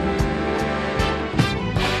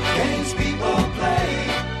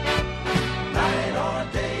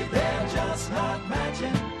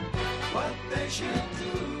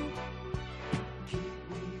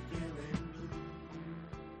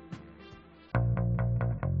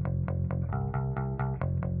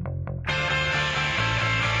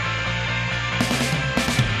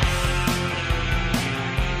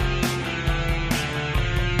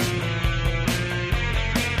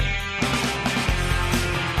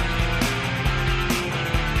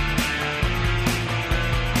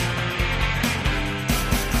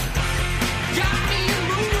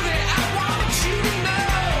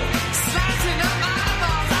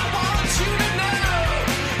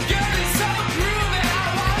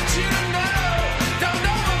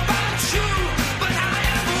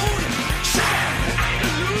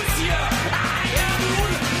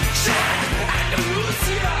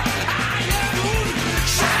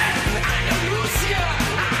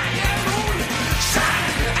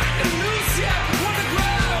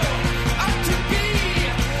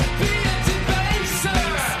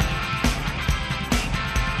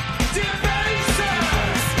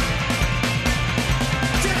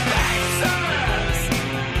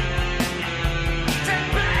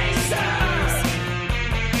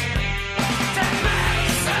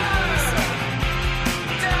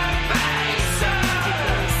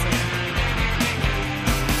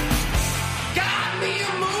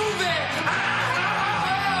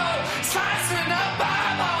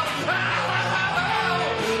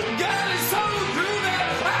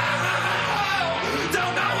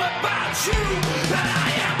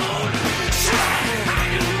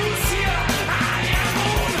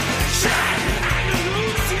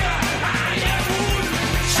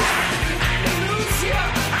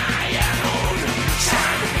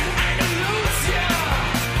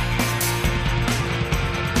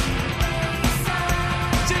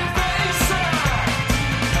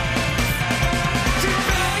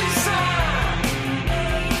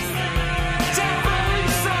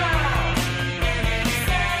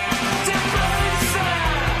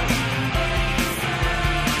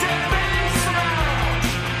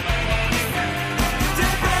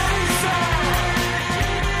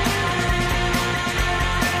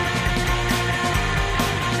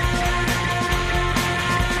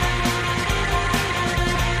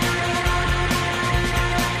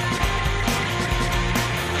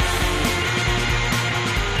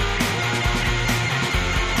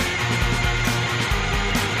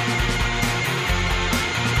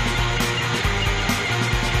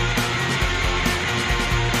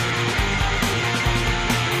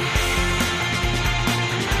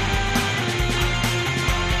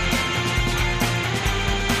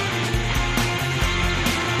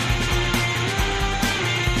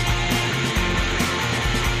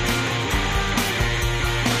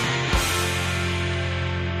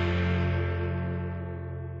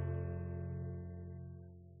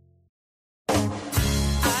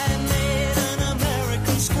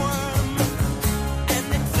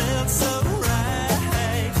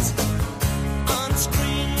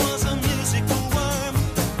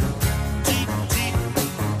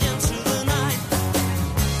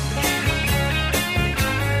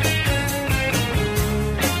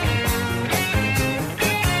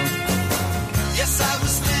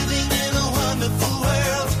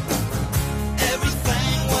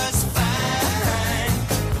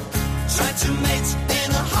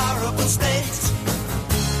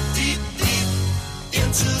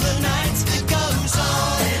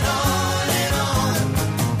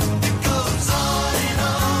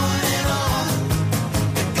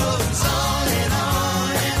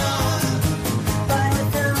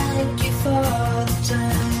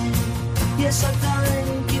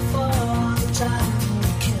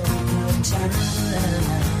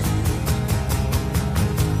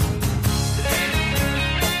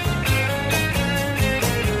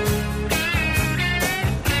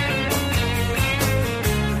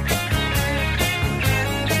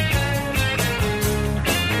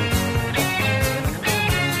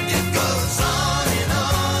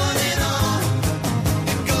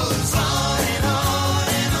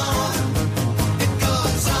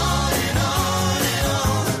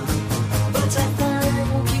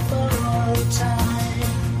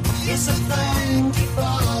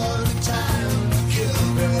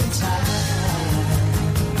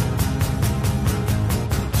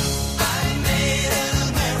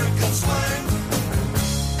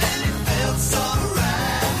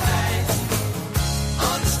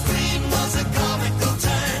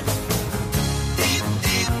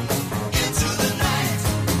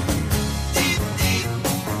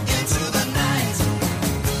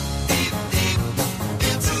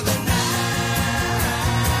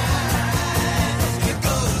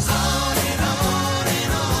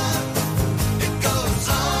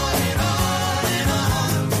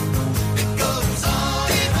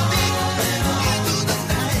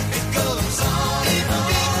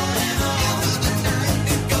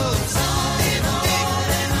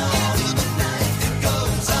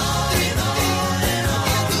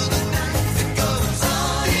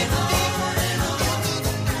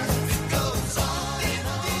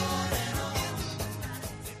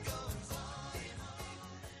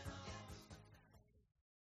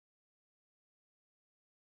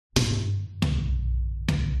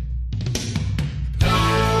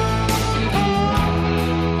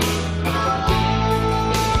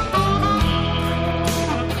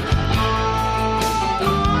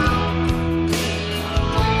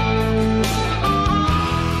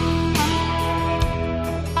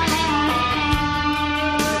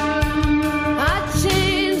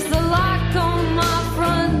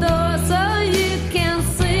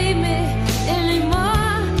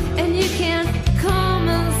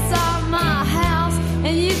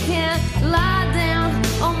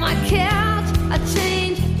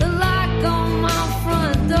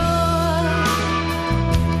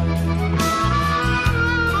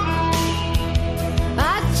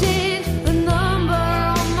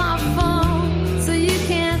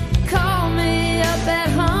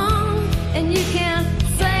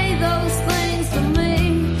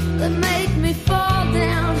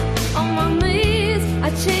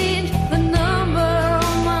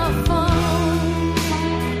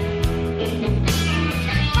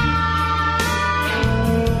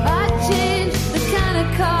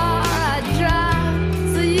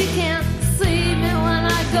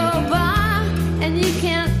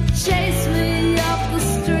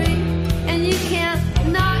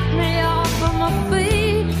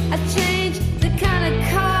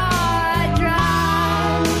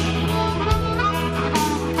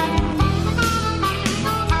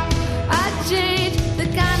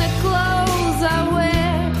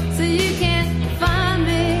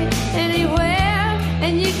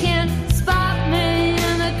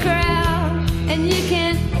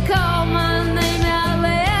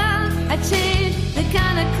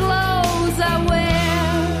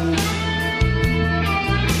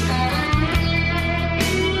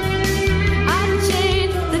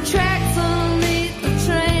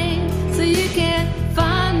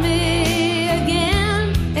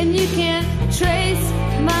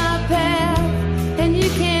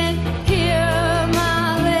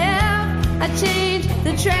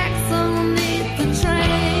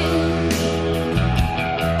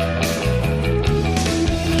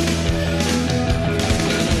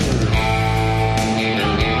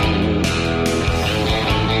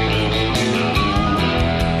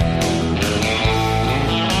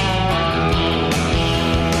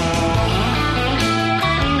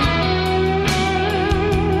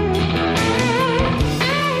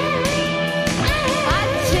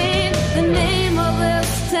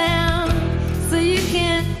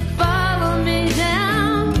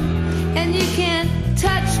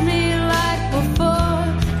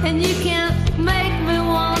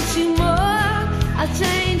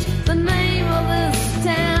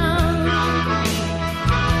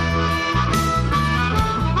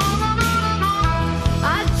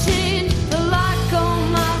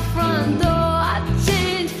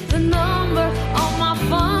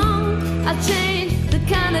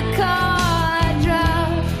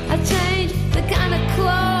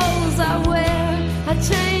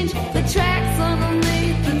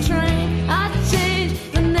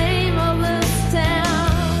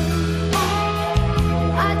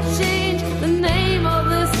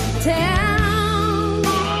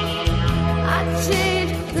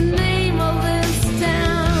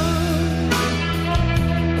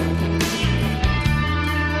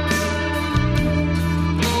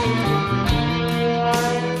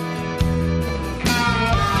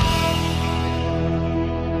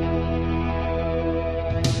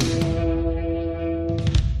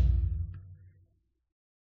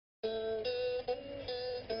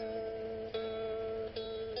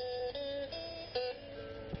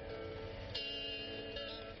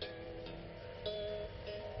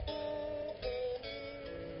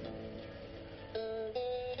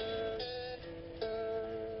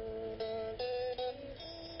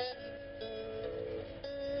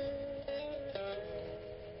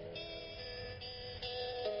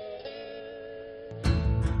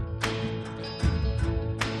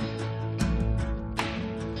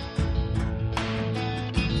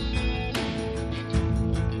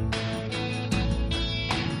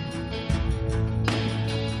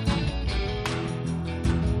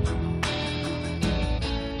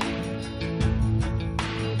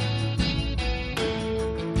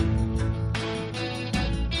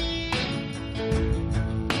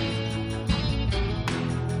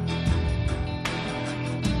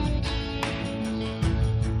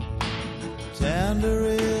 Tender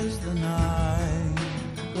is the night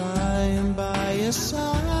lying by your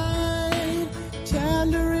side.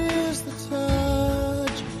 Tender is the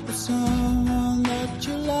touch of someone that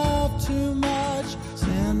you love too much.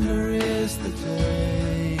 Tender is the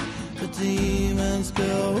day the demons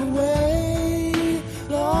go away.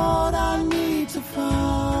 Lord, I need to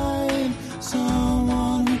find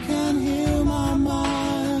someone who can heal my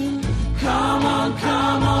mind. Come on,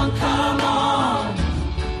 come on, come on,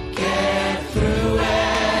 get through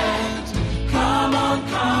it. Come on,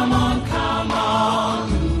 come on, come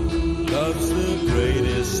on, love's the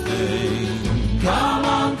greatest thing. Come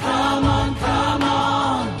on, come on, come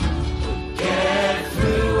on, get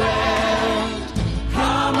through it.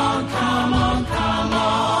 Come on, come on, come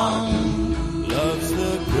on, love's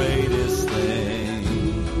the greatest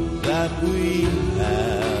thing that we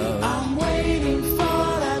have. I'm waiting for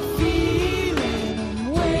that feeling.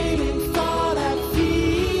 I'm waiting for that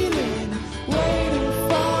feeling. Waiting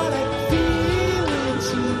for that feeling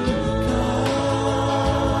to come.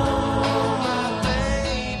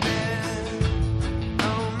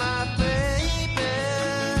 Oh, my baby.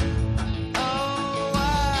 Oh,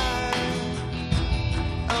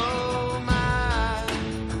 my.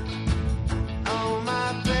 Oh, my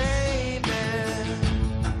baby.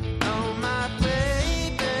 Oh, my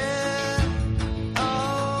baby.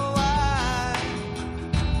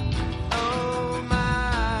 Oh,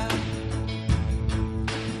 my.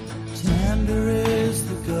 Tender is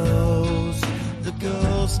the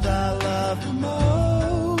ghost I love the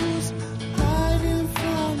most. Hiding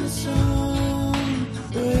from the sun,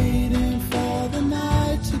 waiting for the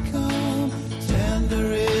night to come. Tender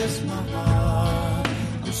is my heart,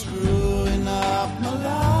 I'm screwing up my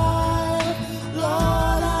life.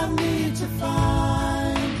 Lord, I need to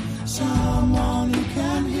find someone who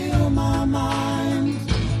can heal my mind.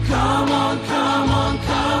 Come on, come on,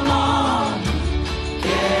 come on,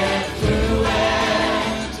 get through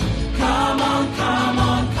it. Come on, come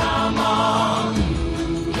on, come on,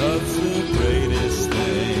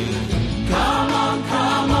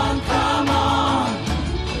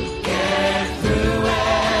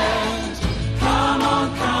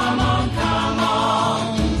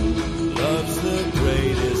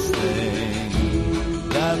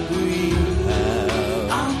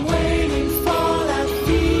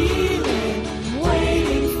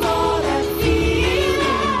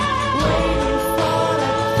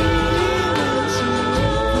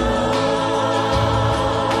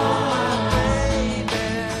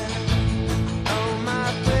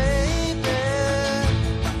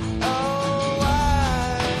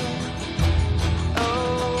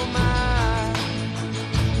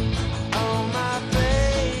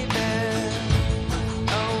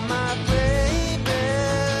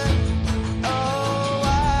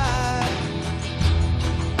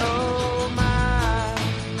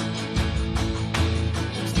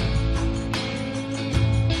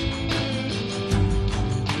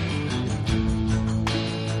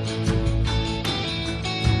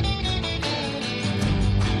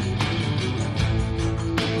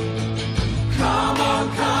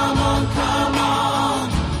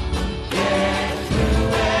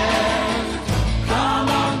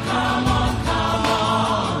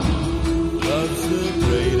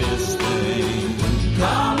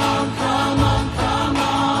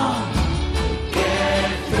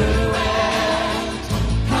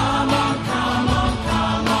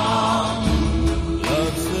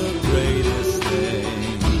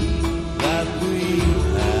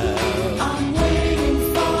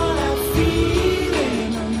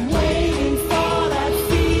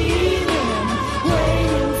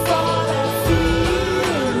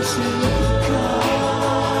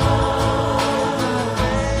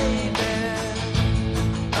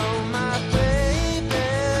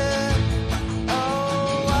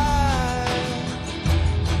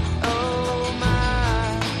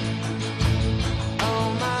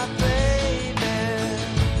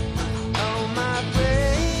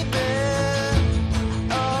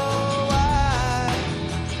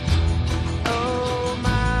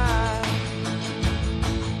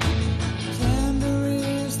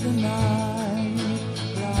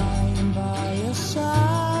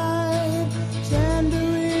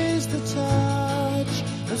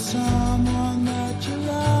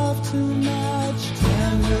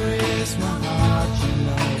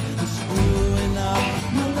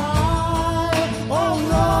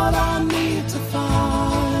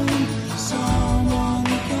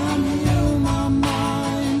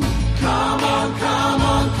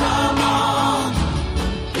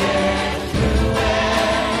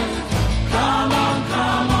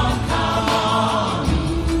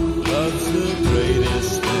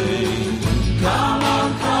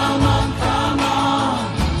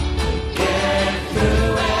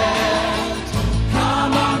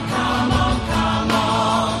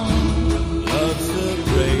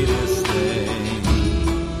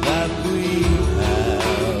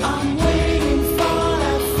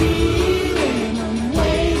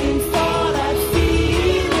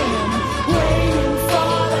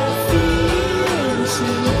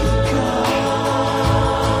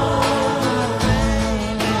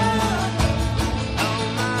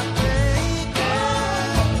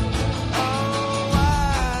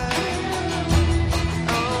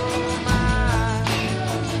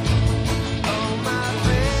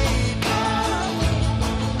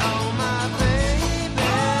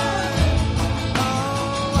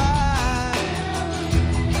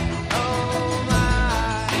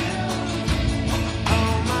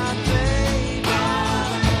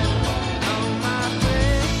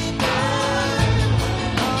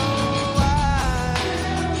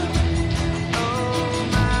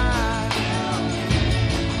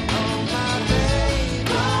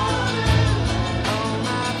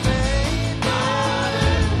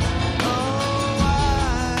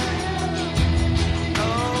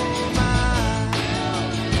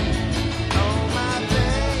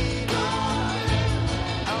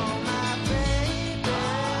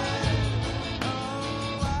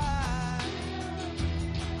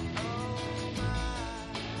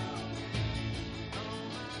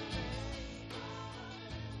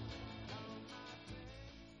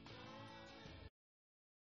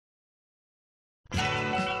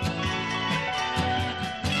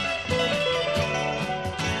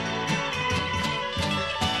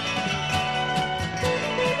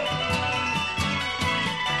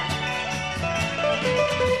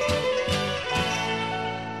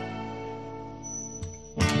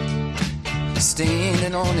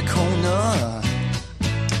 standing on the corner,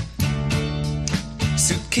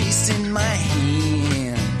 suitcase in my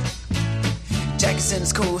hand. Jack's in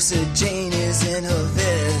his corset, Jane is in her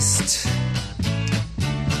vest,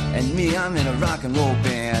 and me, I'm in a rock and roll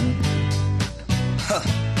band. Huh.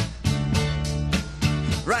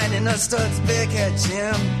 Riding a Studs Bearcat,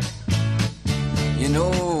 Jim. You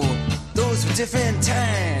know, those were different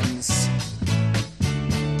times.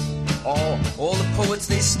 All the poets,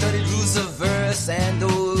 they studied rules of verse, and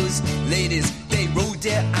those ladies, they rolled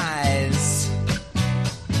their eyes.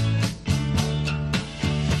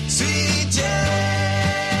 Sweet Jane,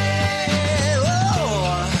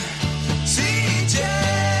 oh, sweet Jane,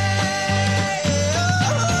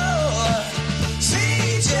 oh,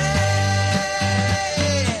 sweet Jane.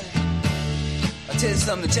 I'll tell you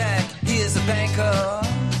something, Jack, he is a banker,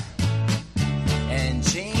 and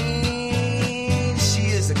Jane, she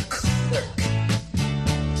is a clerk.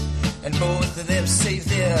 And both of them save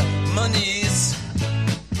their monies.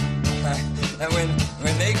 And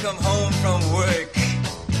when they come home from work,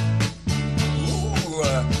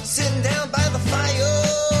 sitting down by the fire,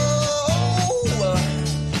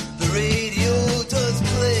 the radio does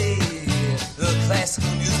play the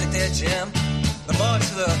classical music there, Jim. The march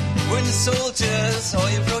of the wooden soldiers, all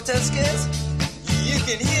you protesters, you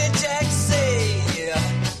can hear Jack say,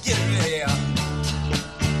 get real.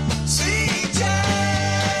 Sweet Jane,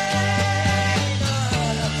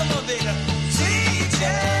 come on, baby. Sweet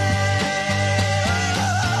Jane,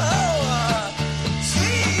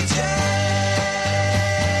 sweet Jane.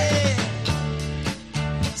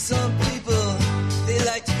 Some people, they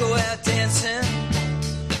like to go out dancing,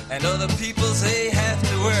 and other people, they have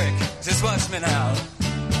to work. Just watch me now.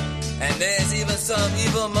 And there's even some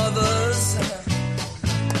evil mothers.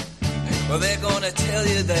 Well, they're gonna tell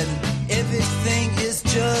you that everything is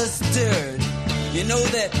just dirt. You know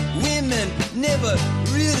that women never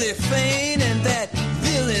really feign, and that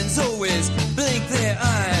villains always blink their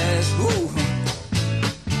eyes. Ooh.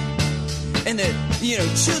 And that, you know,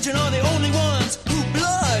 children are the only ones who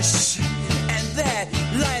blush, and that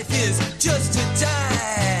life is just to die.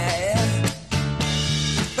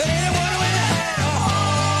 But anyone with a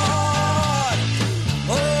heart,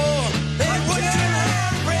 oh, they would turn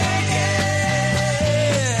around breaking.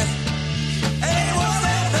 Anyone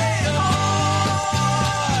with a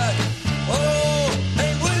heart, oh,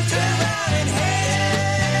 they would turn around and hate.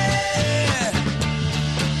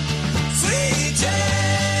 Sweet Jane,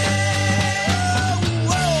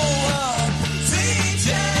 oh, sweet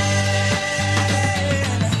Jane,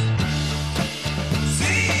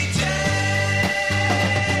 sweet Jane.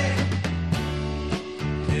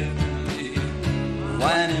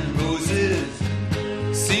 Wine and roses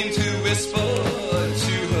seem to whisper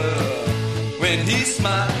to her when he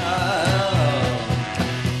smiles.